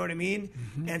up. You know what I mean?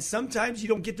 And sometimes you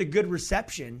don't get the good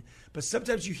reception, but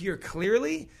sometimes you hear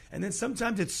clearly, and then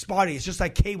sometimes it's spotty. It's just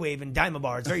like K-Wave and Diamond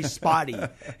Bar. It's very spotty.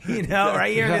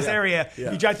 Right here in this area,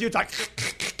 you drive through, it's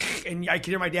like, and I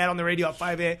can hear my dad on the radio at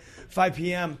 5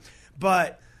 p.m.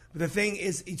 But the thing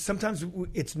is, sometimes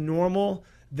it's normal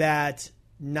that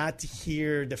not to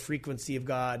hear the frequency of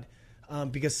God,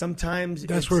 because sometimes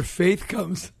that's where faith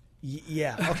comes.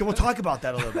 Yeah. Okay, we'll talk about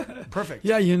that a little bit. Perfect.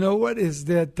 Yeah, you know what is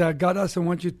that God doesn't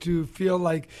want you to feel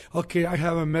like, okay, I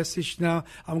have a message now,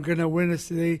 I'm going to witness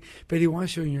today, but he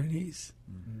wants you on your knees.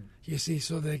 You see,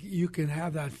 so that you can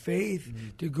have that faith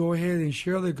to go ahead and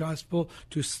share the gospel,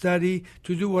 to study,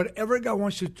 to do whatever God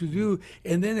wants you to do,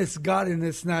 and then it's God and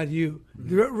it's not you.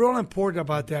 Real important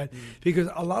about that, because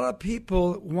a lot of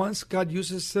people, once God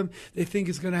uses them, they think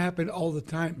it's going to happen all the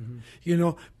time,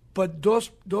 But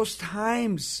those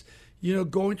times,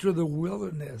 going through the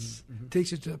wilderness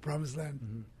takes you to the promised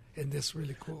land, and that's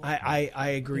really cool. I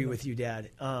agree with you,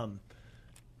 Dad.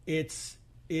 It's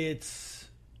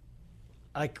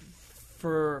like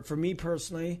for me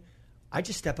personally, I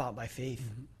just step out by faith.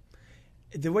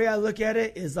 The way I look at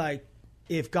it is like,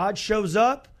 if God shows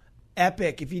up,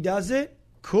 epic. If he does it,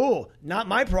 cool. Not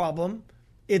my problem.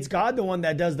 It's God the one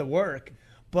that does the work.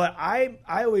 But I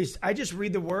just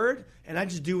read the word and I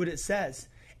just do what it says.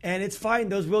 And it's fine.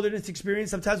 Those wilderness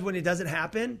experiences, sometimes when it doesn't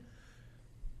happen,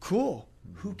 cool.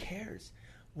 Who cares?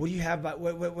 What do you have?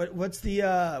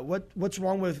 What's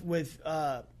wrong with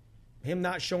him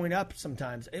not showing up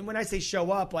sometimes? And when I say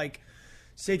show up, like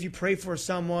say if you pray for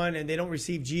someone and they don't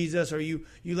receive Jesus, or you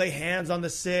lay hands on the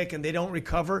sick and they don't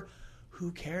recover,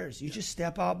 who cares? You just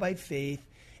step out by faith.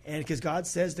 And because God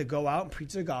says to go out and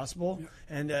preach the gospel,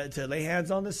 and to lay hands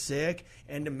on the sick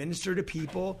and to minister to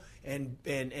people and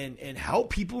help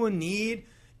people in need,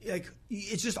 like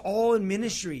it's just all in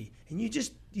ministry. And you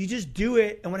just do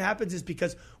it. And what happens is,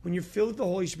 because when you're filled with the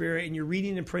Holy Spirit and you're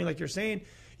reading and praying like you're saying,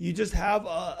 you just have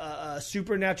a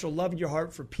supernatural love in your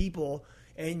heart for people,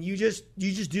 and you just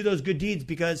do those good deeds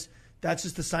because that's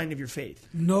just the sign of your faith.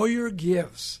 Know your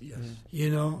gifts,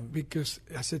 because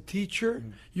as a teacher,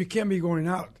 you can't be going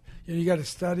out. You got to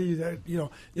study that,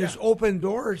 there's open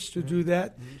doors to do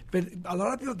that. But a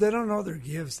lot of people, they don't know their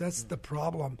gifts. That's the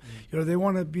problem. They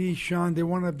want to be Sean. They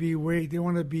want to be Wade. They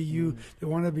want to be you. They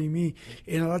want to be me.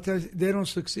 And a lot of times they don't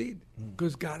succeed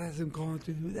because God hasn't called them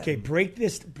to do that. Okay, break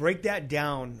that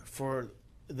down for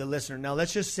the listener. Now,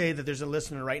 let's just say that there's a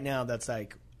listener right now that's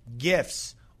like,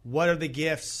 gifts. What are the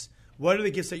gifts? What are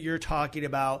the gifts that you're talking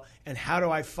about, and how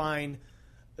do I find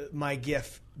my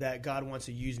gift that God wants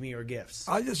to use me, or gifts?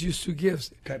 I just use 2 gifts: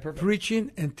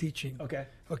 preaching and teaching.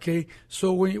 Okay.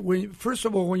 So when first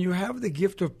of all, when you have the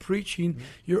gift of preaching,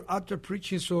 you're out there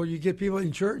preaching, so you get people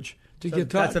in church to So get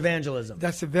taught. that's evangelism.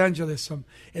 That's evangelism.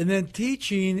 And then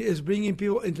teaching is bringing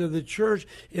people into the church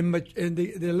and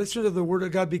they listen to the word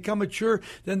of God, become mature,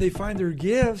 then they find their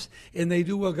gifts and they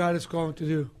do what God has called them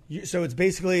to do. So it's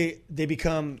basically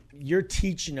you're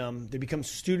teaching them, they become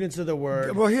students of the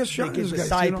word. Well, here's they showing get these guys,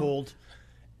 discipled,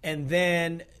 and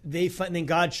then then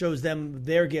God shows them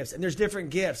their gifts. And there's different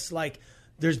gifts. Like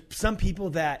there's some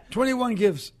people that 21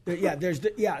 gifts.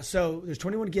 So there's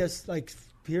 21 gifts. Like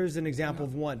here's an example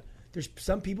of one. There's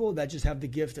some people that just have the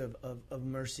gift of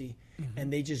mercy,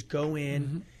 and they just go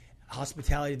in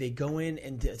hospitality. They go in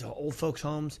and to old folks'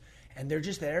 homes, and they're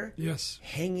just there, Yes.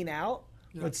 hanging out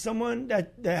with someone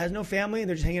that has no family, and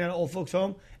they're just hanging out at an old folks'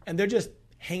 home, and they're just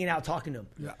hanging out talking to them.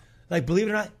 Yeah. Like, believe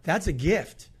it or not, that's a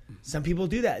gift. Some people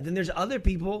do that. Then there's other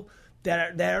people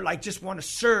that are like just want to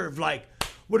serve. Like,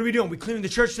 what are we doing? We cleaning the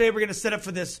church today. We're going to set up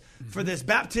for this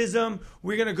baptism.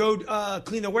 We're going to go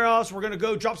clean the warehouse. We're going to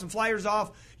go drop some flyers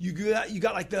off. You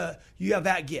have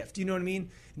that gift. You know what I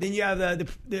mean? Then you have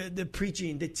the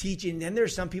preaching, the teaching. Then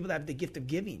there's some people that have the gift of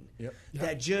giving. Yep.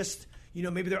 That just,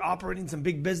 maybe they're operating some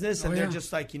big business and they're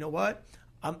just like, you know what?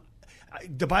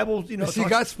 The Bible, See,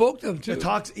 God spoke to them too.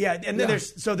 And then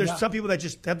there's some people that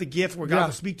just have the gift where God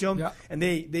will speak to them, and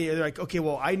they're like, okay,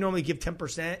 well, I normally give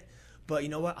 10%, but you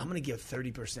know what? I'm going to give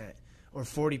 30% or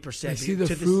 40%. They see the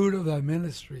fruit of the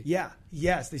ministry. Yeah,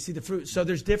 yes, they see the fruit. So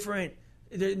there's different.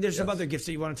 There's some other gifts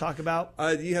that you want to talk about.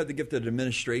 You have the gift of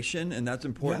administration, and that's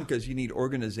important because you need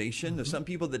organization. There's some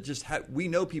people that just we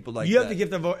know people like that. You have the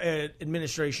gift of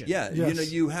administration. Yeah,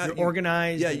 Yes. you're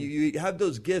organized. Yeah, you have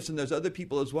those gifts, and there's other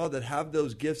people as well that have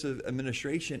those gifts of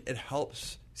administration. It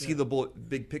helps see the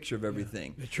big picture of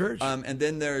everything. The church. And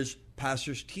then there's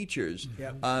pastors, teachers.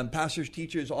 Pastors,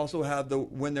 teachers also have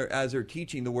as they're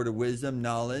teaching the word of wisdom,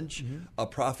 knowledge, a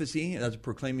prophecy, and that's a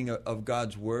proclaiming of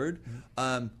God's word.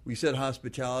 We said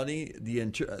hospitality, the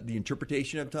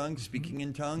interpretation of tongues, speaking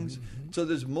in tongues. So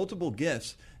there's multiple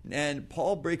gifts. And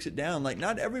Paul breaks it down like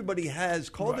not everybody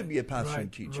has called to be a pastor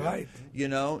and teacher. Right.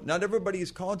 Not everybody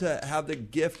is called to have the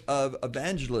gift of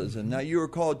evangelism. Now you are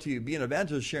called to be an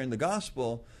evangelist sharing the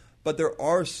gospel, but there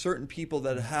are certain people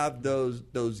that have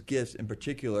those gifts in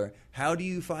particular. How do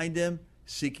you find them?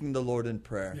 Seeking the Lord in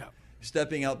prayer. Yeah.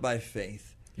 Stepping out by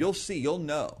faith. You'll see, you'll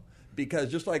know. Because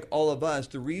just like all of us,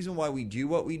 the reason why we do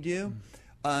what we do,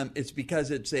 it's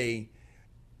because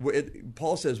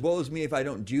Paul says, woe is me if I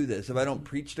don't do this, if I don't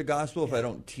preach the gospel, if I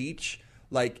don't teach.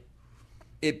 Like,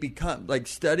 it becomes, like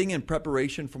studying in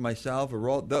preparation for myself,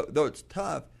 though it's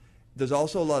tough, there's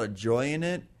also a lot of joy in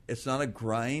it. It's not a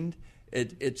grind.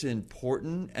 It's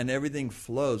important, and everything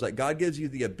flows. Like God gives you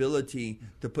the ability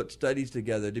to put studies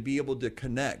together, to be able to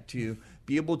connect, to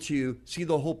be able to see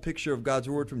the whole picture of God's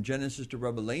word from Genesis to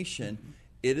Revelation.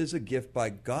 It is a gift by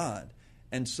God.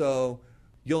 And so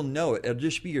you'll know it. It'll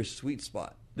just be your sweet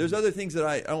spot. There's other things that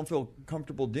I don't feel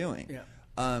comfortable doing.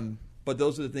 Yeah. But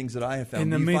those are the things that I have found.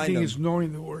 And the main thing is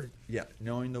knowing the word. Yeah,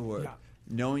 knowing the word. Yeah.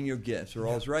 Knowing your gifts are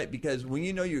always right. Because when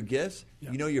you know your gifts,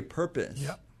 you know your purpose.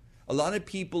 Yeah. A lot of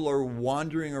people are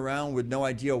wandering around with no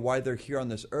idea why they're here on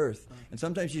this earth. And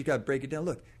sometimes you got to break it down.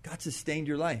 Look, God sustained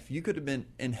your life. You could have been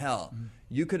in hell.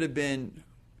 You could have been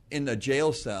in a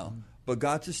jail cell. But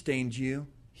God sustained you.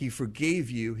 He forgave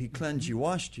you. He cleansed you,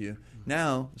 washed you.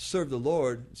 Now, serve the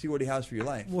Lord. See what he has for your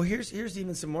life. Well, here's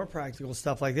even some more practical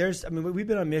stuff. Like we've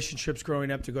been on mission trips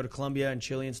growing up to go to Colombia and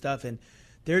Chile and stuff. And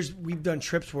we've done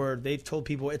trips where they've told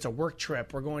people it's a work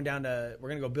trip. We're going to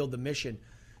go build the mission.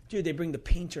 Dude, they bring the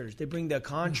painters, they bring the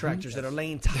contractors that are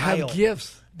laying tile. They have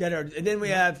gifts. And then we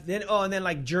have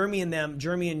like Jeremy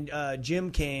and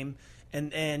Jim came,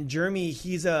 and Jeremy,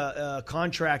 he's a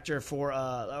contractor for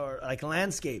like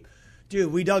landscape.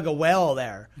 Dude, we dug a well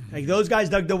there. Like those guys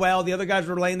dug the well, the other guys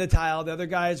were laying the tile, the other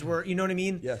guys were, you know what I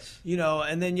mean? Yes.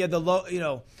 And then you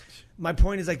have my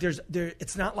point is like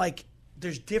it's not like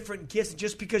there's different gifts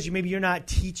just because you're not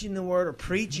teaching the word or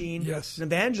preaching Yes. and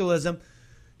evangelism.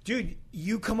 Dude,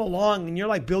 you come along and you're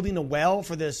like building a well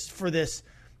for this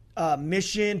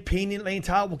mission, painting, laying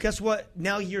tile. Well, guess what?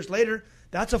 Now years later,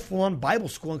 that's a full-on Bible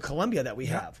school in Colombia that we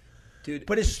have. Dude.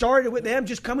 But it started with them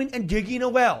just coming and digging a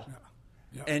well.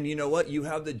 Yeah. And you know what? You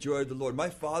have the joy of the Lord. My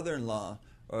father-in-law,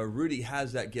 Rudy,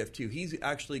 has that gift too. He's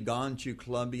actually gone to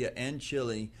Colombia and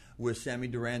Chile with Sammy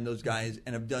Duran, those guys,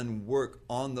 and have done work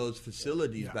on those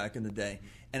facilities back in the day.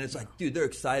 And it's like, dude, they're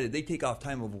excited. They take off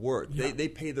time of work. Yeah. They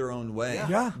pay their own way.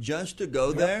 Yeah. Just to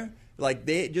go there. Like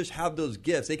they just have those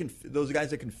gifts. Those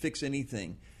guys that can fix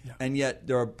anything. Yeah. And yet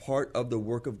they're a part of the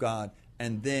work of God.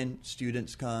 And then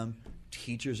students come,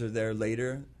 teachers are there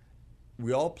later.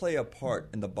 We all play a part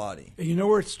in the body. And you know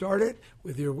where it started?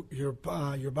 With your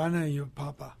bana and your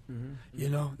papa. Mm-hmm. You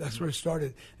know, that's where it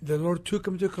started. The Lord took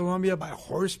him to Colombia by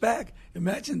horseback.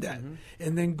 Imagine that. Mm-hmm.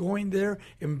 And then going there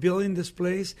and building this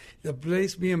place, the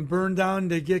place being burned down,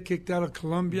 they get kicked out of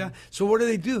Colombia. Mm-hmm. So what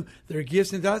do? Their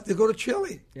gifts and that, they go to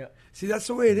Chile. Yeah. See, that's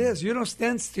the way it is. You don't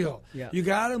stand still. Yeah. You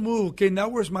got to move. Okay, now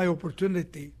where's my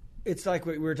opportunity? It's like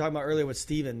what we were talking about earlier with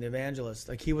Stephen, the evangelist.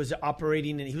 Like he was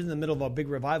operating, and he was in the middle of a big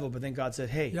revival, but then God said,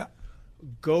 hey,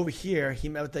 go over here. He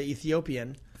met with the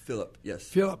Ethiopian. Philip, yes.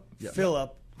 Philip. Yeah.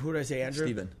 Philip. Who did I say,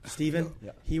 Andrew? Stephen.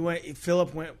 Yeah.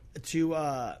 Philip went to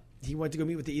go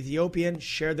meet with the Ethiopian,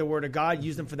 shared the word of God,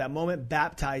 used him for that moment,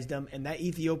 baptized him, and that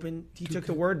Ethiopian, he took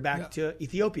the word back to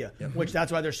Ethiopia, which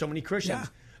that's why there's so many Christians. Yeah.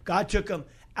 God took him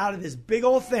out of this big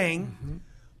old thing,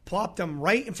 plopped him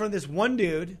right in front of this one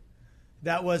dude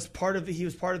that was part of the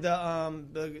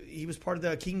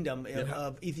kingdom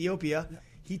of Ethiopia. Yeah.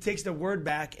 He takes the word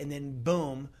back, and then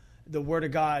boom, the word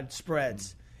of God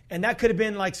spreads. And that could have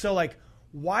been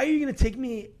why are you going to take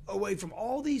me away from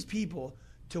all these people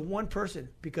to one person?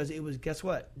 Because it was, guess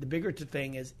what? The bigger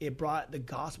thing is it brought the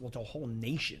gospel to a whole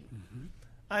nation. Mm-hmm.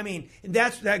 I mean,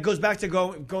 that goes back to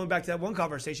going back to that one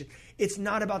conversation. It's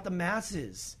not about the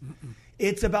masses. Mm-mm.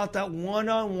 It's about that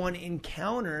one-on-one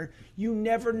encounter. You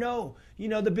never know. You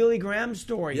know, the Billy Graham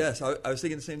story. Yes, I was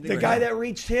thinking the same thing. The guy that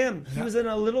reached him, he was in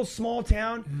a little small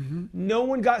town. Mm-hmm. No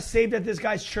one got saved at this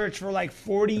guy's church for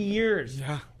 40 years.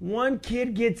 Yeah. One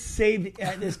kid gets saved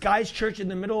at this guy's church in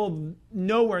the middle of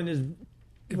nowhere in this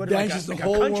a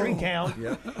country town.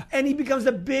 Yeah. And he becomes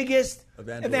the biggest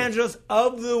evangelist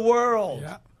of the world.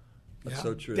 Yeah. That's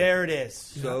so true. There it is.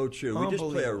 So true. We just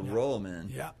play a role, man.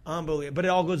 Yeah. Unbelievable. But it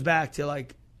all goes back to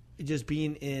just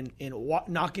being in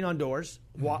knocking on doors,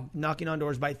 knocking on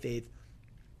doors by faith.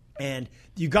 And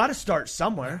you got to start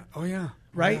somewhere. Oh, yeah.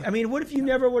 Right? Yeah. I mean, what if you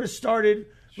never would have started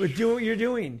with doing what you're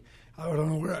doing? I don't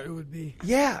know where it would be.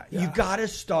 Yeah. You got to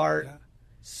start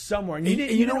somewhere. And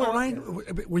you know what, Ryan?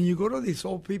 When you go to these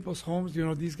old people's homes, you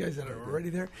know, these guys that are already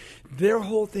there, their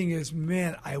whole thing is,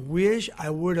 man, I wish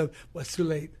I would have, was too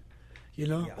late. You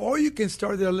know, or you can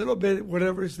start there a little bit,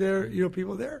 whatever is there. You know,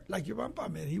 people there, like your grandpa,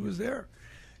 man, he was there.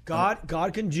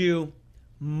 God can do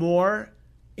more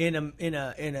in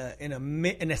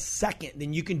a second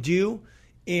than you can do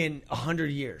in 100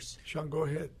 years. Sean, go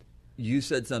ahead. You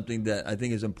said something that I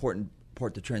think is important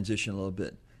part to transition a little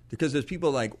bit, because there's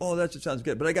people like, oh, that sounds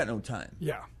good, but I got no time.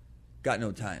 Yeah, got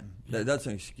no time. Yeah. That's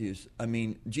an excuse. I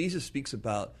mean, Jesus speaks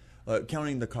about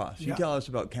counting the cost. You tell us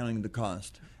about counting the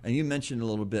cost, and you mentioned a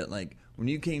little bit when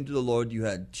you came to the Lord, you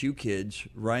had 2 kids.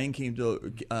 Ryan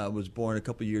was born a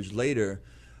couple years later,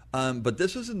 but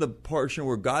this was in the portion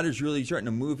where God is really starting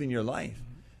to move in your life.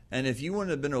 And if you wouldn't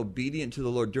have been obedient to the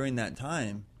Lord during that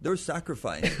time, there was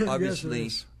sacrifice. Obviously,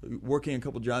 working a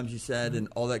couple jobs, you said, and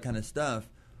all that kind of stuff.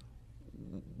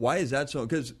 Why is that so?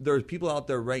 Because there's people out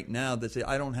there right now that say,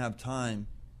 I don't have time.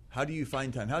 How do you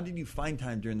find time? How did you find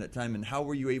time during that time, and how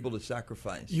were you able to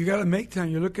sacrifice? You got to make time.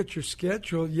 You look at your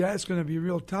schedule. Yeah, it's going to be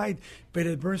real tight, but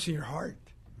it burns in your heart.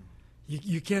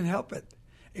 You can't help it.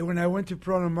 And when I went to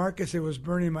Corona Marcus, it was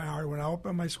burning my heart. When I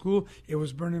opened my school, it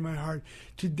was burning my heart.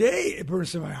 Today, it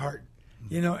burns in my heart.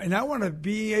 You know, and I want to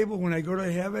be able, when I go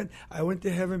to heaven, I went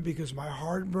to heaven because my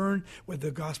heart burned with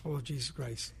the gospel of Jesus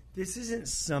Christ. This isn't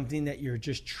something that you're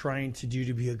just trying to do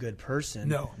to be a good person.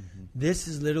 No. Mm-hmm. This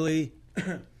is literally...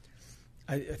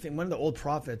 I think one of the old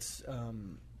prophets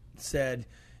said,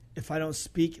 if I don't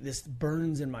speak, this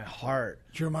burns in my heart.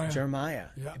 Jeremiah.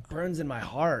 Yeah. It burns in my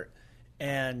heart.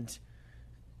 And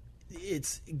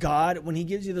it's God, when he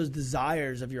gives you those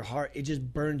desires of your heart, it just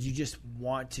burns. You just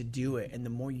want to do it. And the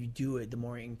more you do it, the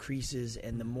more it increases,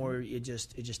 and the more it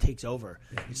just takes over.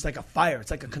 It's like a fire.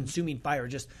 It's like a consuming fire.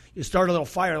 You start a little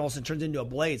fire, and all of a sudden it turns into a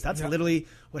blaze. That's literally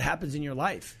what happens in your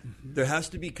life. There has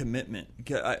to be commitment.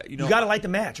 You got to light the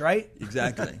match, right?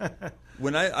 Exactly.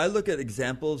 When I look at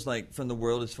examples from the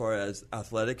world as far as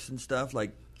athletics and stuff,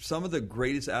 some of the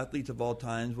greatest athletes of all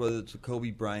times, whether it's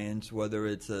Kobe Bryant, whether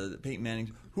it's Peyton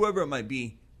Manning, whoever it might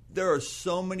be, there are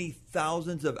so many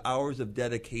thousands of hours of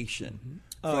dedication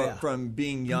from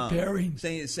being young. Preparing.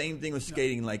 Same thing with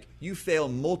skating. You fail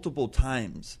multiple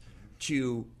times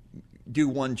to do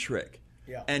one trick.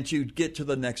 Yeah. And to get to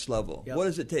the next level. Yep. What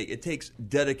does it take? It takes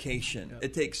dedication. Yep.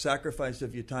 It takes sacrifice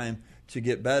of your time to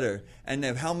get better. And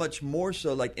then how much more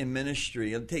so in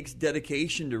ministry? It takes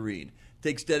dedication to read. It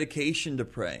takes dedication to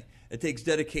pray. It takes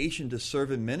dedication to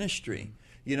serve in ministry.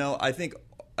 You know, I think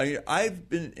I've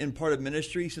been in part of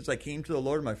ministry since I came to the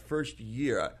Lord my first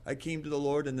year. I came to the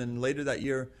Lord, and then later that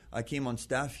year I came on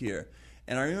staff here.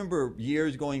 And I remember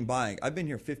years going by. I've been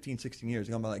here 15, 16 years,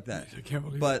 going by like that. I can't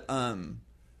believe But,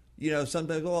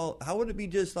 sometimes, well, how would it be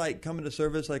just like coming to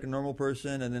service like a normal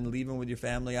person and then leaving with your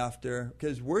family after?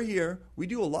 Because we're here. We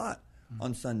do a lot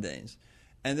on Sundays.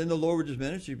 And then the Lord would just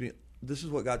minister to me. This is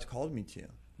what God's called me to.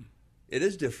 It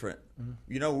is different.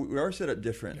 We are set up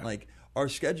different. Yeah. Like, our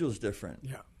schedule's different.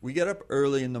 Yeah. We get up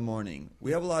early in the morning.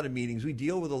 We have a lot of meetings. We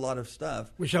deal with a lot of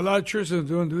stuff. Which a lot of churches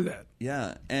don't do that.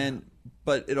 Yeah.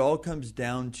 But it all comes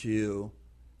down to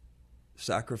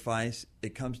sacrifice.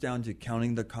 It comes down to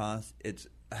counting the cost. It's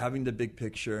having the big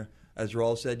picture. As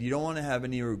Raul said, you don't want to have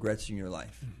any regrets in your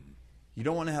life. You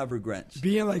don't want to have regrets.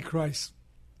 Being like Christ.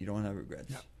 You don't want to have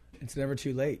regrets. Yeah. It's never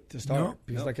too late to start. No,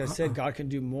 because like I said, God can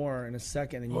do more in a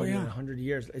second than you do in 100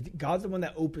 years. God's the one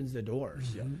that opens the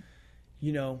doors.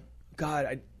 God,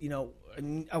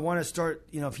 I want to start,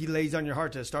 if he lays on your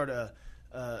heart to start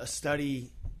a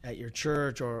study at your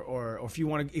church or if you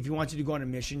want you to go on a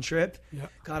mission trip,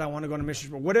 God, I want to go on a mission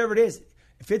trip, whatever it is.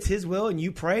 If it's his will and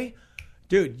you pray,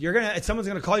 dude, someone's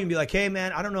going to call you and be like, hey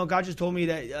man, I don't know. God just told me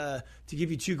that, to give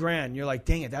you $2,000. You're like,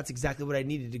 dang it. That's exactly what I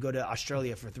needed to go to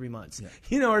Australia for 3 months,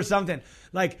 or something.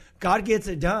 Like God gets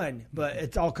it done, but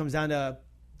it all comes down to,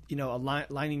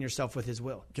 aligning yourself with his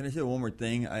will. Can I say one more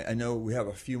thing? I know we have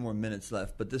a few more minutes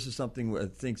left, but this is something I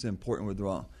think is important with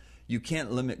Raul. You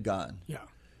can't limit God.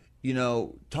 Yeah.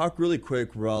 Talk really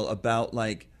quick, Raul, about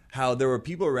like how there were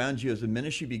people around you as the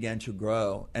ministry began to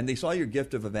grow and they saw your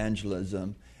gift of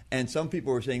evangelism. And some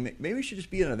people were saying, maybe you should just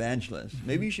be an evangelist.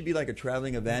 Maybe you should be like a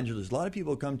traveling evangelist. A lot of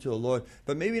people come to the Lord,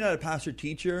 but maybe not a pastor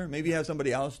teacher. Maybe have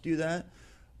somebody else do that.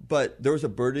 But there was a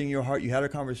burden in your heart. You had a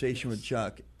conversation with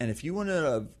Chuck. And if you wouldn't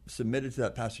have submitted to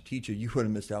that pastor teacher, you would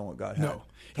have missed out on what God had. No.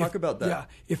 Talk about that. Yeah.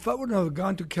 If I wouldn't have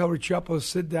gone to Calvary Chapel,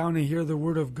 sit down and hear the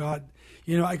word of God,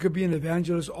 I could be an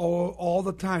evangelist all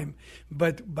the time.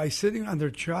 But by sitting under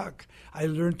Chuck, I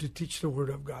learned to teach the word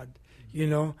of God.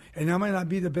 And I might not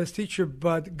be the best teacher,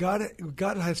 but God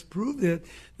has proved it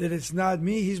that it's not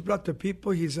me. He's brought the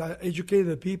people, he's educated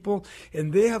the people,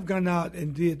 and they have gone out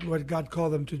and did what God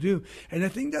called them to do. And I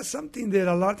think that's something that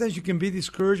a lot of times you can be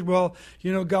discouraged. Well,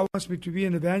 God wants me to be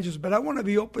an evangelist, but I want to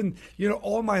be open,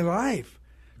 all my life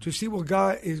to see what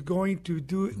God is going to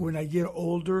do when I get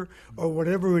older or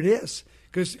whatever it is.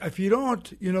 Because if you don't,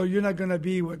 you're not going to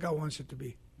be what God wants you to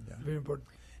be. Yeah. Very important.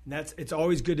 And it's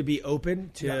always good to be open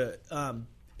to.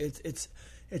 It's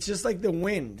just like the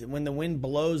wind. When the wind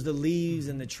blows the leaves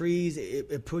and the trees,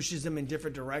 it pushes them in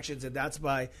different directions, and that's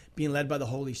by being led by the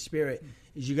Holy Spirit.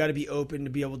 Is you got to be open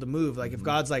to be able to move. Like if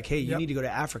God's like, hey, you need to go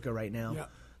to Africa right now,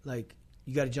 like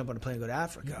you got to jump on a plane and go to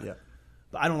Africa. Yeah.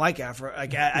 But I don't like Africa.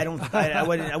 Like I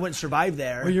wouldn't survive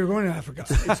there. Well, you're going to Africa.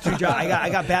 It's too dry. I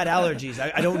got bad allergies.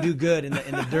 I don't do good in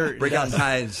the dirt. Break out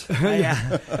hives. Like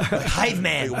hive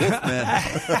man. Like wolf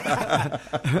man.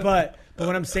 But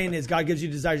what I'm saying is God gives you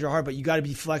desires of your heart, but you got to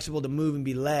be flexible to move and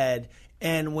be led.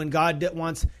 And when God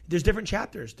wants, there's different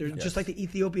chapters. There's just like the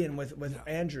Ethiopian with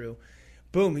Andrew.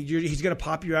 Boom, he's going to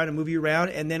pop you around and move you around,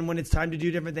 and then when it's time to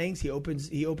do different things, he opens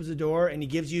the door and he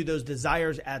gives you those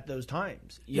desires at those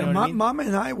times. You know what I mean? Mom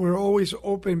and I were always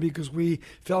open because we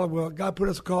felt, well, God put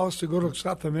us calls to go to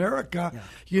South America,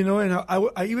 and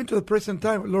I even to the present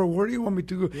time, Lord, where do you want me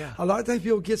to go? Yeah. A lot of times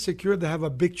people get secure, they have a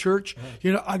big church,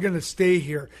 I'm going to stay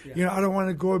here. Yeah. I don't want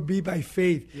to go be by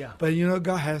faith. Yeah. But,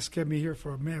 God has kept me here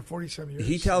for, 47 years.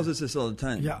 He tells us this all the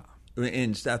time. Yeah.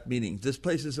 In staff meetings, this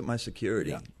place isn't my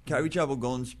security. Yeah. Calvary Chapel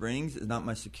Golden Springs is not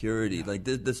my security. Yeah. Like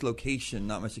this location,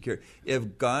 not my security.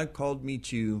 If God called me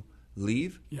to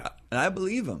leave, and I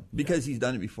believe him because he's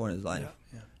done it before in his life.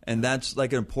 Yeah. And that's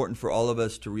like important for all of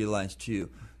us to realize too.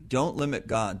 Don't limit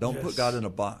God. Don't put God in a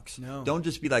box. No. Don't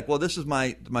just be like, well, this is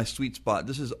my sweet spot.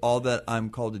 This is all that I'm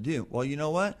called to do. Well, you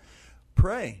know what?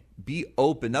 Pray. Be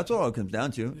open. That's all it comes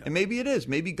down to. Yeah. And maybe it is.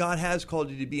 Maybe God has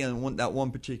called you to be in that one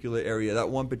particular area, that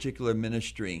one particular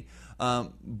ministry.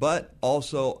 But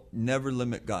also never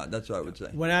limit God. That's what I would say.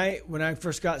 When I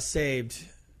first got saved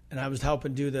and I was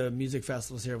helping do the music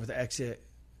festivals here with the Exit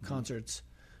concerts,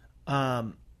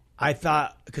 I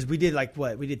thought, because we did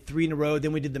we did 3 in a row,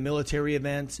 then we did the military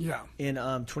events in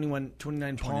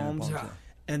 29 Palms. Yeah.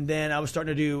 And then I was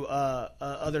starting to do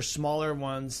other smaller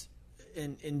ones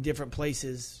in different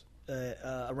places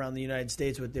around the United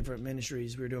States with different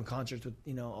ministries. We were doing concerts with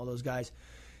all those guys,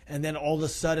 and then all of a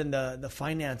sudden the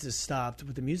finances stopped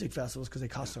with the music festivals because they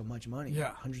cost so much money,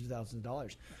 hundreds of thousands of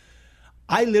dollars.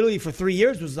 I literally for 3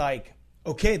 years was like,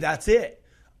 okay, that's it.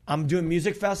 I'm doing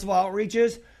music festival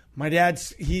outreaches. My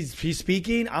dad's he's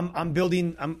speaking. I'm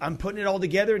building. I'm putting it all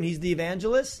together, and he's the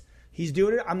evangelist. He's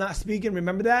doing it. I'm not speaking.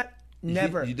 Remember that?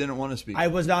 Never. You didn't want to speak. I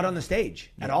was not on the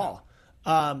stage at all.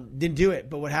 Didn't do it.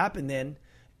 But what happened then,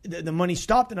 the money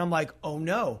stopped, and I'm like, oh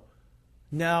no.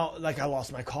 Now, like, I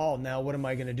lost my call. Now what am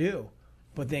I going to do?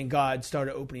 But then God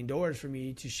started opening doors for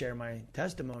me to share my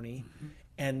testimony. Mm-hmm.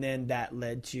 And then that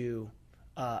led to,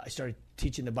 I started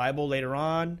teaching the Bible later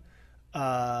on.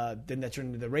 Then that turned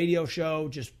into the radio show.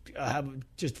 Just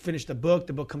finished the book.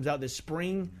 The book comes out this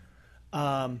spring.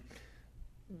 I'm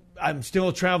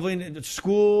still traveling into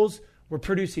schools. We're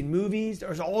producing movies.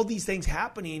 There's all these things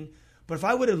happening. But if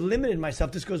I would have limited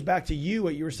myself, this goes back to you,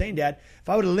 what you were saying, Dad. If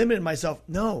I would have limited myself,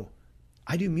 no,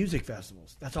 I do music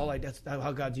festivals. That's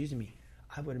how God's using me.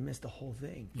 I would have missed the whole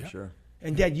thing. For sure.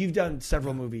 And Dad, you've done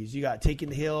several movies. You got Taking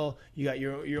the Hill. You got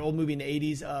your old movie in the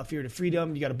 80s, Fear to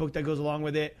Freedom. You got a book that goes along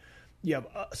with it. You have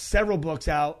several books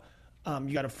out.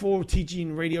 You got a full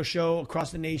teaching radio show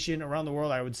across the nation, around the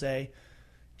world, I would say.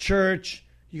 Church.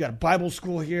 You got a Bible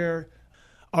school here.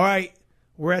 All right.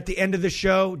 We're at the end of the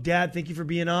show. Dad, thank you for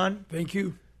being on. Thank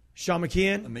you. Sean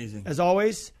McKeon. Amazing. As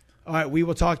always. All right. We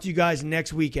will talk to you guys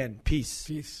next weekend. Peace.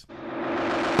 Peace.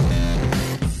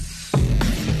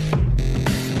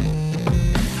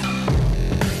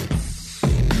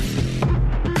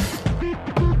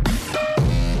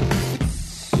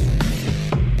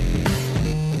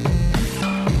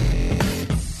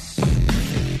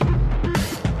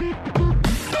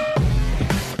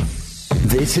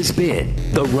 This has been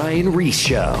The Ryan Ries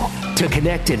Show. To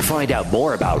connect and find out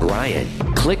more about Ryan,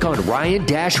 click on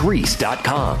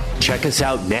ryan-reese.com. Check us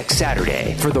out next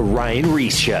Saturday for The Ryan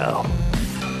Ries Show.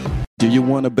 Do you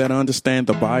want to better understand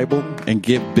the Bible and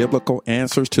give biblical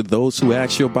answers to those who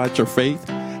ask you about your faith?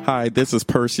 Hi, this is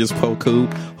Perseus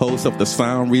Poku, host of the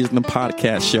Sound Reasoning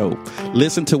Podcast Show.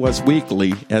 Listen to us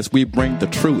weekly as we bring the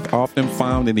truth often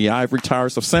found in the ivory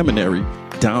towers of seminary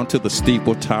down to the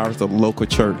steeple towers of local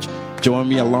church. Join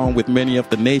me along with many of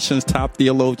the nation's top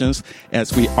theologians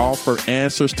as we offer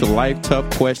answers to life-tough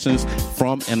questions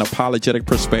from an apologetic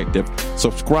perspective.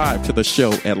 Subscribe to the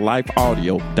show at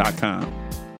lifeaudio.com.